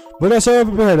 But as I have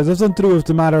prepared, it has nothing to do with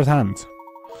the matter at hand.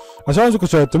 As far as I'm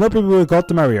concerned, the more people we got,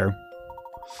 the merrier.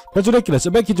 That's ridiculous.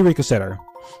 I beg you to reconsider.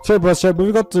 Sorry, Professor, but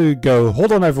we've got to go.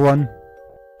 Hold on, everyone.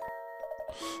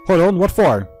 Hold on, what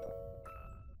for?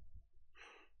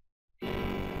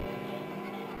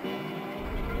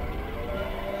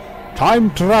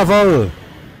 Time travel!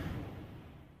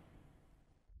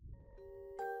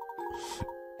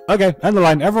 Okay, end the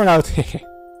line. Everyone out.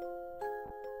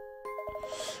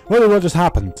 What just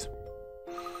happened?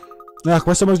 Ugh,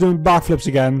 why someone's doing backflips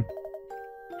again?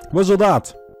 What's all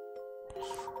that?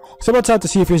 Step outside to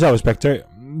see for yourself, Inspector.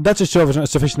 That's a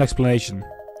sufficient explanation.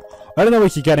 I don't know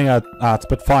what you're getting at,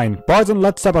 but fine. Barton,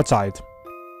 let's step outside.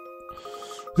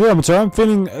 Yeah, sir, I'm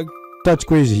feeling that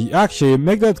queasy. Actually,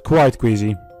 make that quite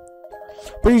queasy.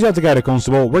 Put yourself together,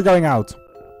 Constable. We're going out.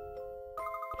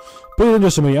 Please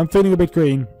understand me. I'm feeling a bit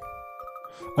green.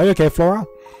 Are you okay, Flora?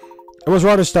 It was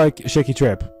rather a shaky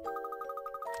trip.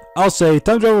 I'll say,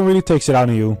 time travel really takes it out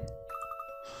of you.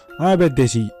 I'm a bit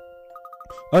dizzy.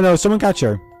 Oh no, someone catch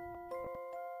her.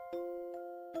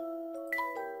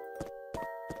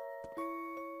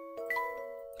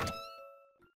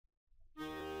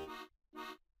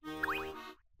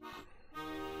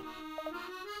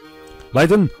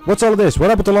 Layton, what's all of this? What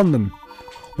happened to London?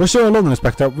 We're still in London,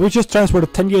 Inspector. We just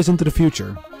transported 10 years into the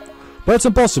future. But it's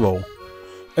impossible.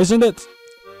 Isn't it?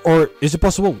 Or is it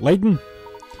possible, Layton?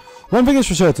 One thing is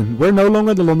for certain. We're no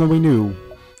longer the London we knew.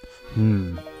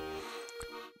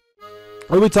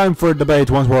 It'll be time for a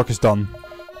debate once work is done.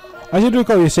 I should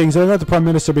recall you saying something about the Prime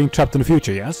Minister being trapped in the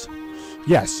future, yes?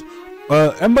 Yes.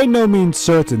 I'm by no means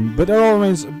certain, but there all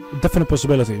remains a definite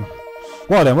possibility.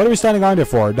 Well then, what are we standing around here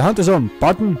for? The hunt is on.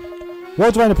 Pardon?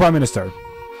 What's find the Prime Minister?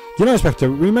 You know, Inspector,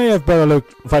 we may have better luck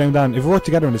fighting him down if we work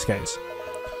together in this case.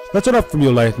 That's enough from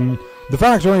you, Layton. The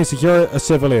fact remains secure a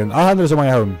civilian. I'll handle this on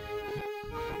my own.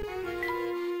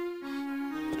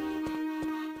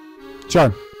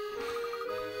 Sure.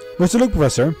 Mr. Luke,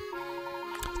 Professor.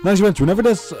 Nice event. Whenever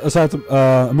there's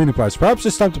a meeting price, perhaps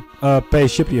it's time to pay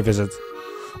Shipley a visit.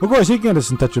 Of course, he can get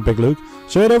us in touch with Big Luke.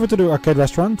 So head over to the arcade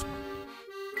restaurant.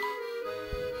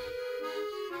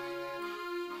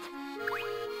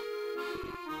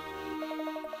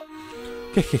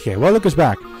 Well, look is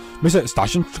back. Mr.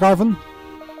 Spionschrijver?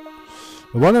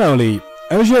 The one and only.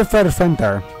 I was your favorite friend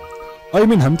there. Oh, you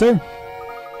mean Hunter?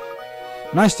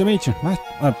 Nice to meet you.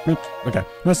 Okay.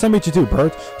 Nice to meet you too,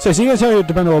 Bert. So, seeing as you're a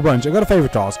dependable bunch, I got a favor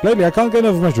to ask. Lately, I can't get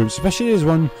enough mushrooms, especially this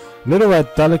one little red,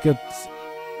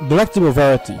 delectable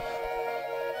variety.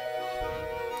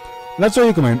 That's where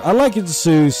you come in. I'd like you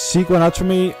to seek one out for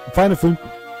me,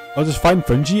 I'll just find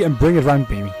fungi and bring it round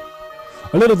me.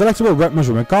 A little delectable red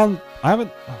mushroom. I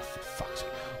haven't... Oh, for fuck's sake.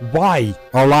 Why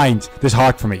are lines this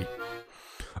hard for me?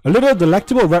 A little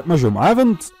delectable red mushroom. I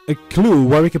haven't a clue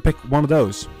where we can pick one of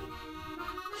those.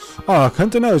 Oh,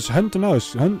 Hunter knows. Hunter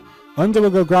will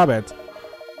go grab it.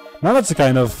 Now that's the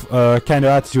kind of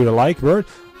attitude I like, Bird.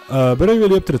 But are you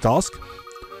really up to the task?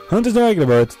 Hunter's no regular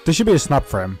bird. This should be a snap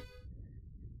for him.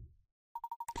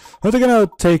 Hunter gonna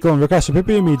take on requests from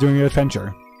Pippi and me during your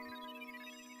adventure.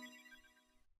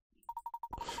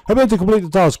 How about to complete the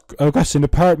task requesting the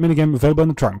parrot minigame available in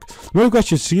the trunk? The more requests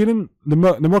you see them, the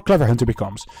more clever Hunter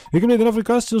becomes. You complete enough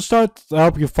requests, he'll start to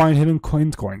help you find hidden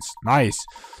coins. Nice.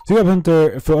 So you have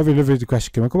Hunter for every delivery request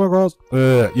you come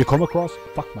across.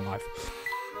 Fuck my life.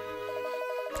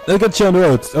 Let's get you on the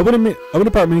road. Open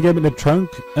the parrot minigame in the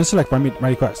trunk and select my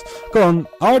request. Go on,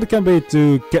 our order can be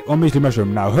to get one measly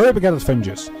mushroom. Now hurry up and get us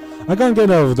fungus. I can't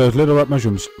get over those little red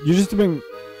mushrooms. You just bring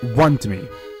one to me.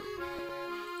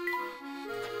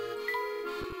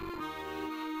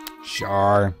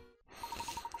 Sure.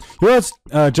 You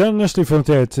had generously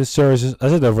volunteered his services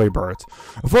as a delivery bird.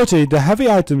 Unfortunately, the heavy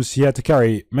items he had to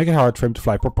carry make it hard for him to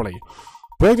fly properly.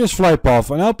 Break this flight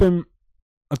path and help him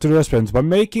to the recipient by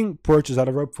making perches out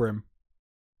of rope for him.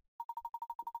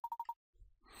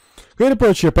 Create a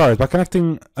perch to your parrot by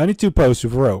connecting any two posts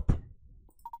with a rope.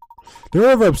 The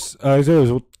row of ropes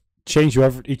will change you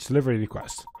after each delivery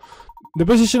request. The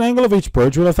position angle of each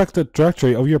perch will affect the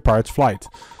trajectory of your parrot's flight.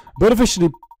 Both officially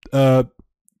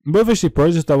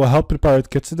perches that will help the parrot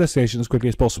get to the destination as quickly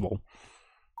as possible.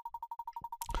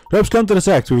 Ropes can't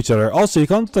intersect with each other. Also, you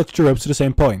can't touch the ropes to the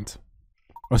same point.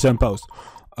 Or same post.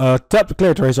 Tap the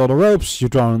clear to erase all the ropes you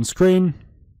draw on the screen.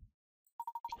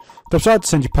 Tap start to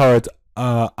send your parrot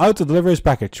out to deliver his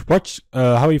package. Watch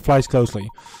how he flies closely.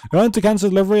 If you want to cancel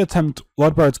delivery attempt while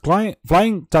the parrot's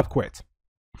flying, tap quit.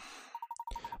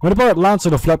 When the parrot lands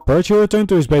on a flat perch, he will return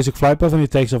to his basic flight path and he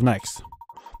takes off next.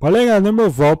 By laying out a number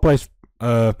of well-placed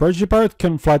perches, your parrot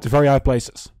can fly to very high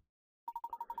places.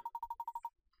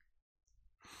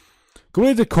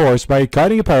 Complete the course by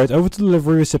guiding your parrot over to the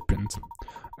delivery recipient.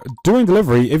 During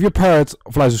delivery, if your parrot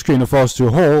flies a screen or falls to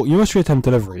a hole, you must reattempt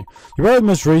delivery. Your parrot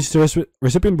must reach the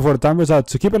recipient before the time runs out,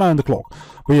 so keep an eye on the clock.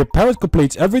 When your parrot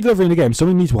completes every delivery in the game,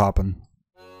 something needs to happen.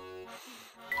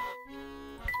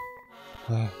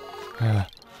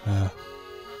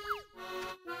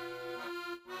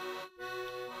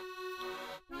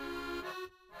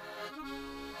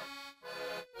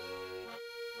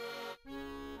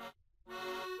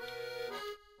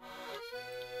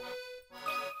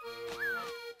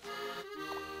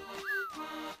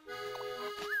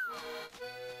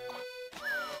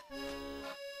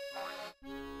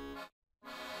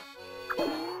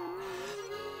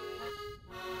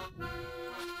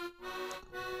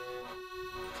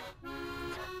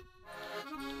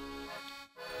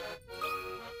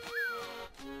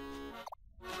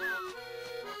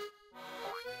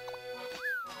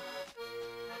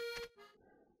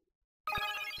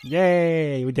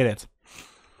 Yay, we did it.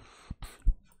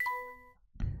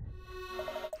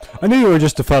 I knew you were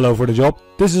just a fellow for the job.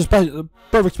 This is a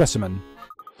perfect specimen.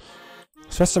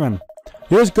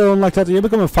 You just go on like that and you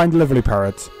become a fine delivery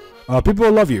parrot. People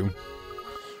will love you.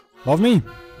 Love me?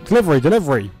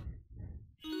 Delivery.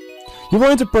 You've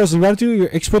earned a person gratitude your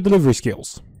expert delivery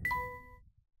skills.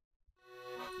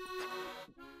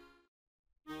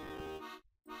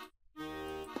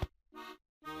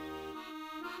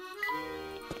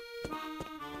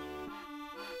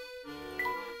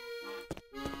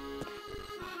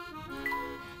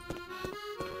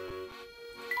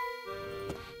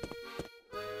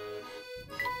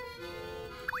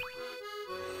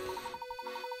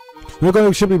 We're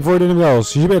going to ship before anything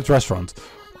else. You should be at the restaurant.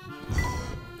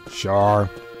 Sure.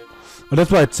 Well, that's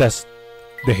why it says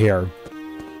the here.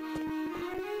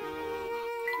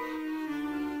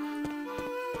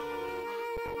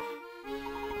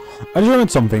 I just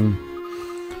remembered something.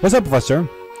 What's up, Professor?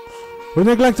 We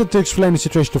neglected to explain the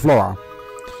situation to Flora.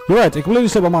 You're right, it completely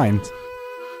slipped my mind.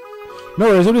 No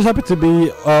worries, I'm just happy to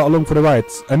be along for the ride,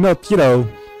 and not, you know,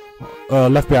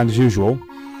 left behind as usual.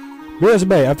 But as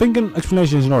I think an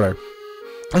explanation is in order.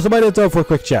 Let's invite it for a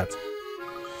quick chat.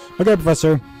 Okay,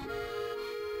 Professor.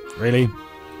 Really?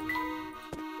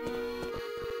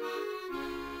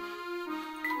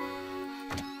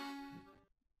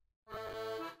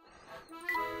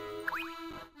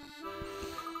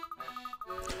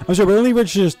 I'm sure, but only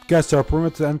richest guests are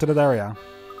permitted to enter that area.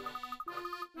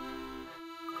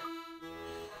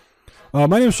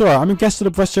 My name's Sora. I'm a guest of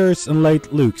the Professors and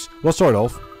late Luke's. Well, sort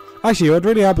of. Actually, what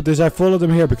really happened is I followed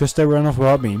them here because they ran off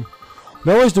without me.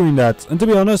 They're always doing that, and to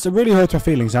be honest, it really hurt my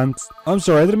feelings, and I'm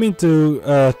sorry, I didn't mean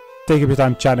to take up your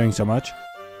time chatting so much.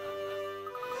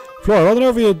 Flora, what on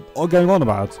earth are you all going on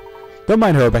about? Don't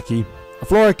mind her, Becky.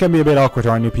 Flora can be a bit awkward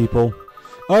around new people.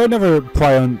 I would never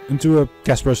pry into a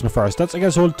guest person first. That's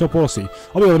against all the policy.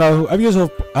 I'll be over now. Have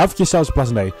yourselves a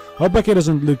pleasant day. I hope Becky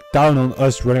doesn't look down on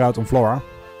us running out on Flora.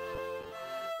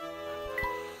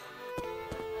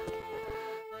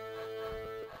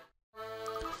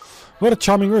 What a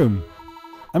charming room.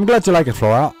 I'm glad you like it,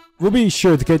 Flora. We'll be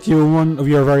sure to get you one of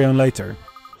your very own later.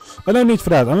 No need for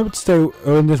that. I'm able to stay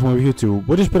in this one with you two.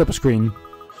 We'll just put up a screen.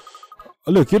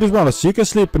 Look, you're the smallest, so you can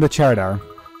sleep in the chair there.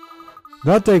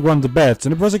 I'll take one of the beds,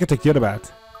 and the Professor can take the other bed.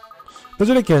 That's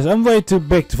ridiculous. I'm way too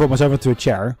big to fold myself into a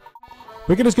chair.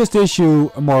 We can discuss the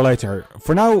issue more later.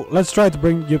 For now, let's try to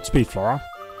bring you up to speed, Flora.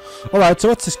 Alright, so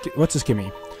what's the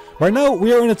skimmy? Right now,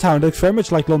 we are in a town that looks very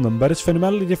much like London, but it's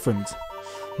fundamentally different.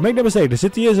 Make no mistake, the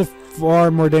city is a far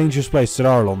more dangerous place than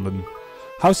our London.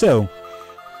 How so?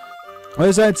 Well,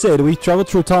 as I'd say, we travel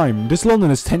through time. This London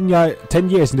is 10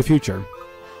 years in the future.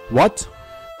 What?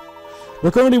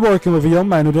 We're currently working with a young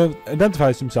man who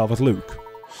identifies himself as Luke.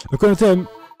 According to him,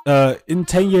 in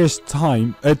 10 years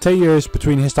time, 10 years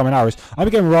between his time and ours, I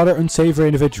became a rather unsavory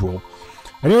individual.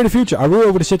 And here in the future, I rule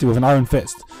over the city with an iron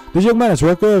fist. This young man has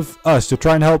worked with us to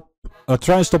try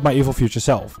and stop my evil future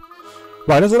self.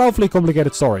 Right, that's an awfully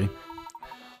complicated story.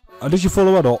 Did you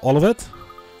follow it, all of it?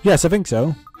 Yes, I think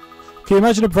so. Can you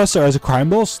imagine a professor as a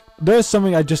crime boss? There's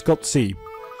something I just got to see.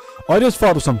 I just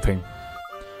thought of something.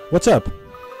 What's up?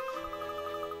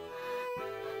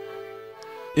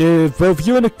 If both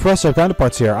you and the professor are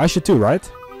counterparts here, I should too,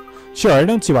 right? Sure, I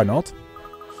don't see why not.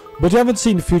 But you haven't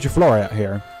seen the future Flora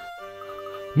here.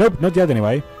 Nope, not yet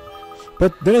anyway.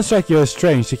 But didn't it strike you as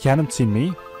strange that you hadn't seen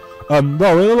me?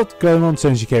 Well, we had a lot going on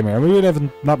since you came here, and we really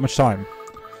haven't that much time.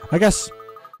 I guess...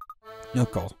 Oh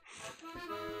god.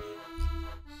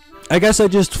 I guess I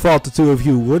just thought the two of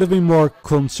you would have been more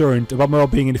concerned about my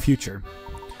well-being in the future.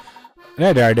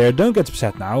 There, don't get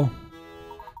upset now.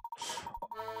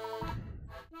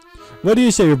 What do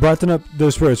you say we brighten up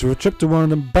those spirits with a trip to one of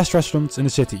the best restaurants in the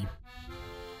city?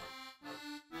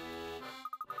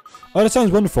 Oh, that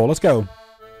sounds wonderful, let's go.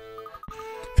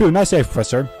 Phew, nice save,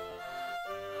 Professor.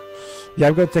 Yeah,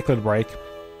 I'm going to take a little break.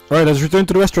 Alright, let's return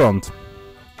to the restaurant.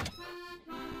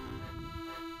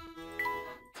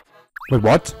 Wait,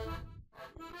 what?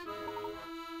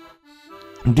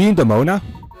 Dean Damona?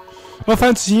 Oh,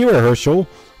 fancy to see you here, Herschel.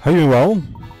 Are you doing well?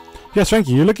 Yes, thank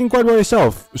you. You're looking quite well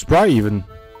yourself. Spry, even.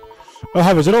 Oh,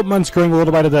 heavens, an old man's growing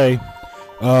older by the day.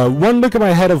 One look at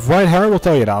my head of white hair will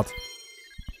tell you that.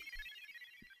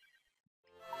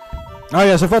 Oh,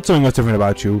 yes, I thought something was different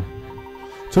about you.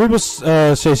 Some people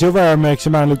say silver hair makes a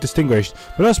man look distinguished,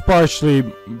 but that's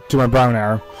partially to my brown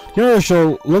hair. You know,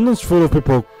 Herschel, London's full of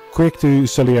people quick to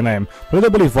sully your name, but I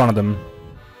don't believe one of them.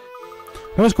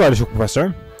 That was quite a shock,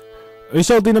 Professor. You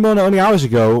saw Dean Damona only hours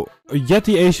ago, yet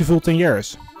he aged a full 10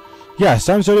 years. Yes,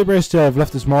 time so appears to have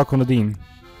left his mark on the Dean.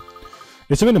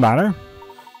 Is something the matter?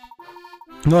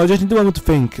 No, I just need a moment to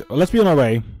think. Let's be on our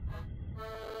way.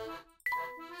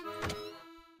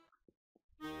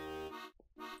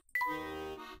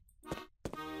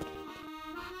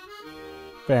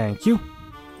 Thank you.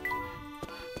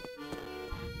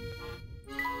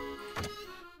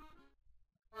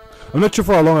 I'm not sure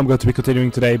for how long I'm going to be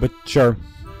continuing today, but sure.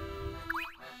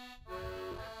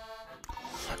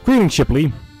 Greetings,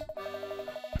 Shipley.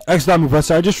 Excellent,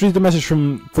 Professor. I just received a message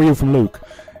for you from Luke.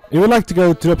 He would like to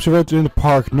go to the observatory in the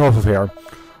park north of here.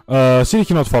 City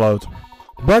cannot follow it.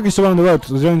 The park is the one on the road,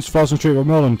 the Jones Falls Street or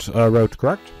Moreland Road,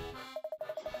 correct?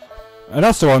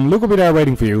 That's the one. Luke will be there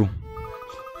waiting for you.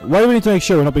 Why do we need to make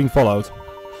sure we're not being followed?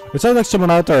 It sounds like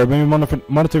someone out there may be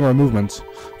monitoring our movements.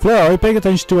 Flora, are you paying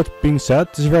attention to what's being said?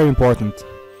 This is very important.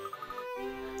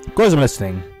 Of course I'm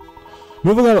listening.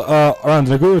 Moving around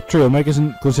in a group of trio make us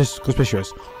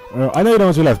conspicuous. I know you don't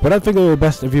want to be left, but I think it would be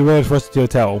best if you waited for us to the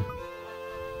hotel.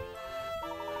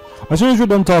 As soon as we're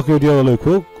done talking with the other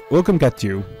Luke, we'll come get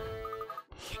you.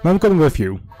 I'm coming with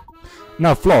you.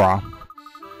 Now, Flora.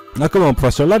 Now come on,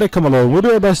 Professor, let it come along. We'll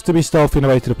do our best to be stealthy on the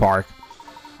way to the park.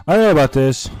 I don't know about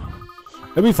this.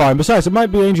 It'll be fine. Besides, it might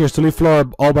be dangerous to leave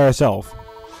Flora all by herself.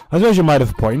 I suppose you might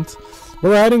have a point.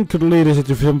 Where we're heading could lead us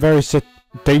into some very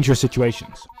dangerous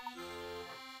situations.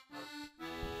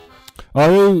 Are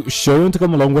you sure you want to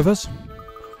come along with us?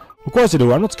 Of course I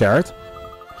do. I'm not scared.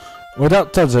 Well,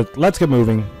 that does it. Let's get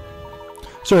moving.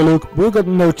 Sorry, Luke. We've got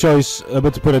no choice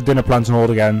but to put our dinner plans on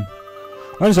hold again.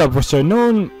 I'm sorry, Professor. No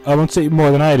one wants to eat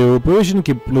more than I do, but we shouldn't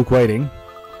keep Luke waiting.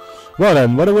 Well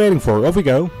then, what are we waiting for? Off we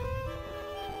go.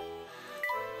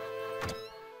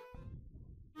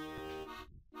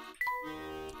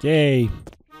 Yay.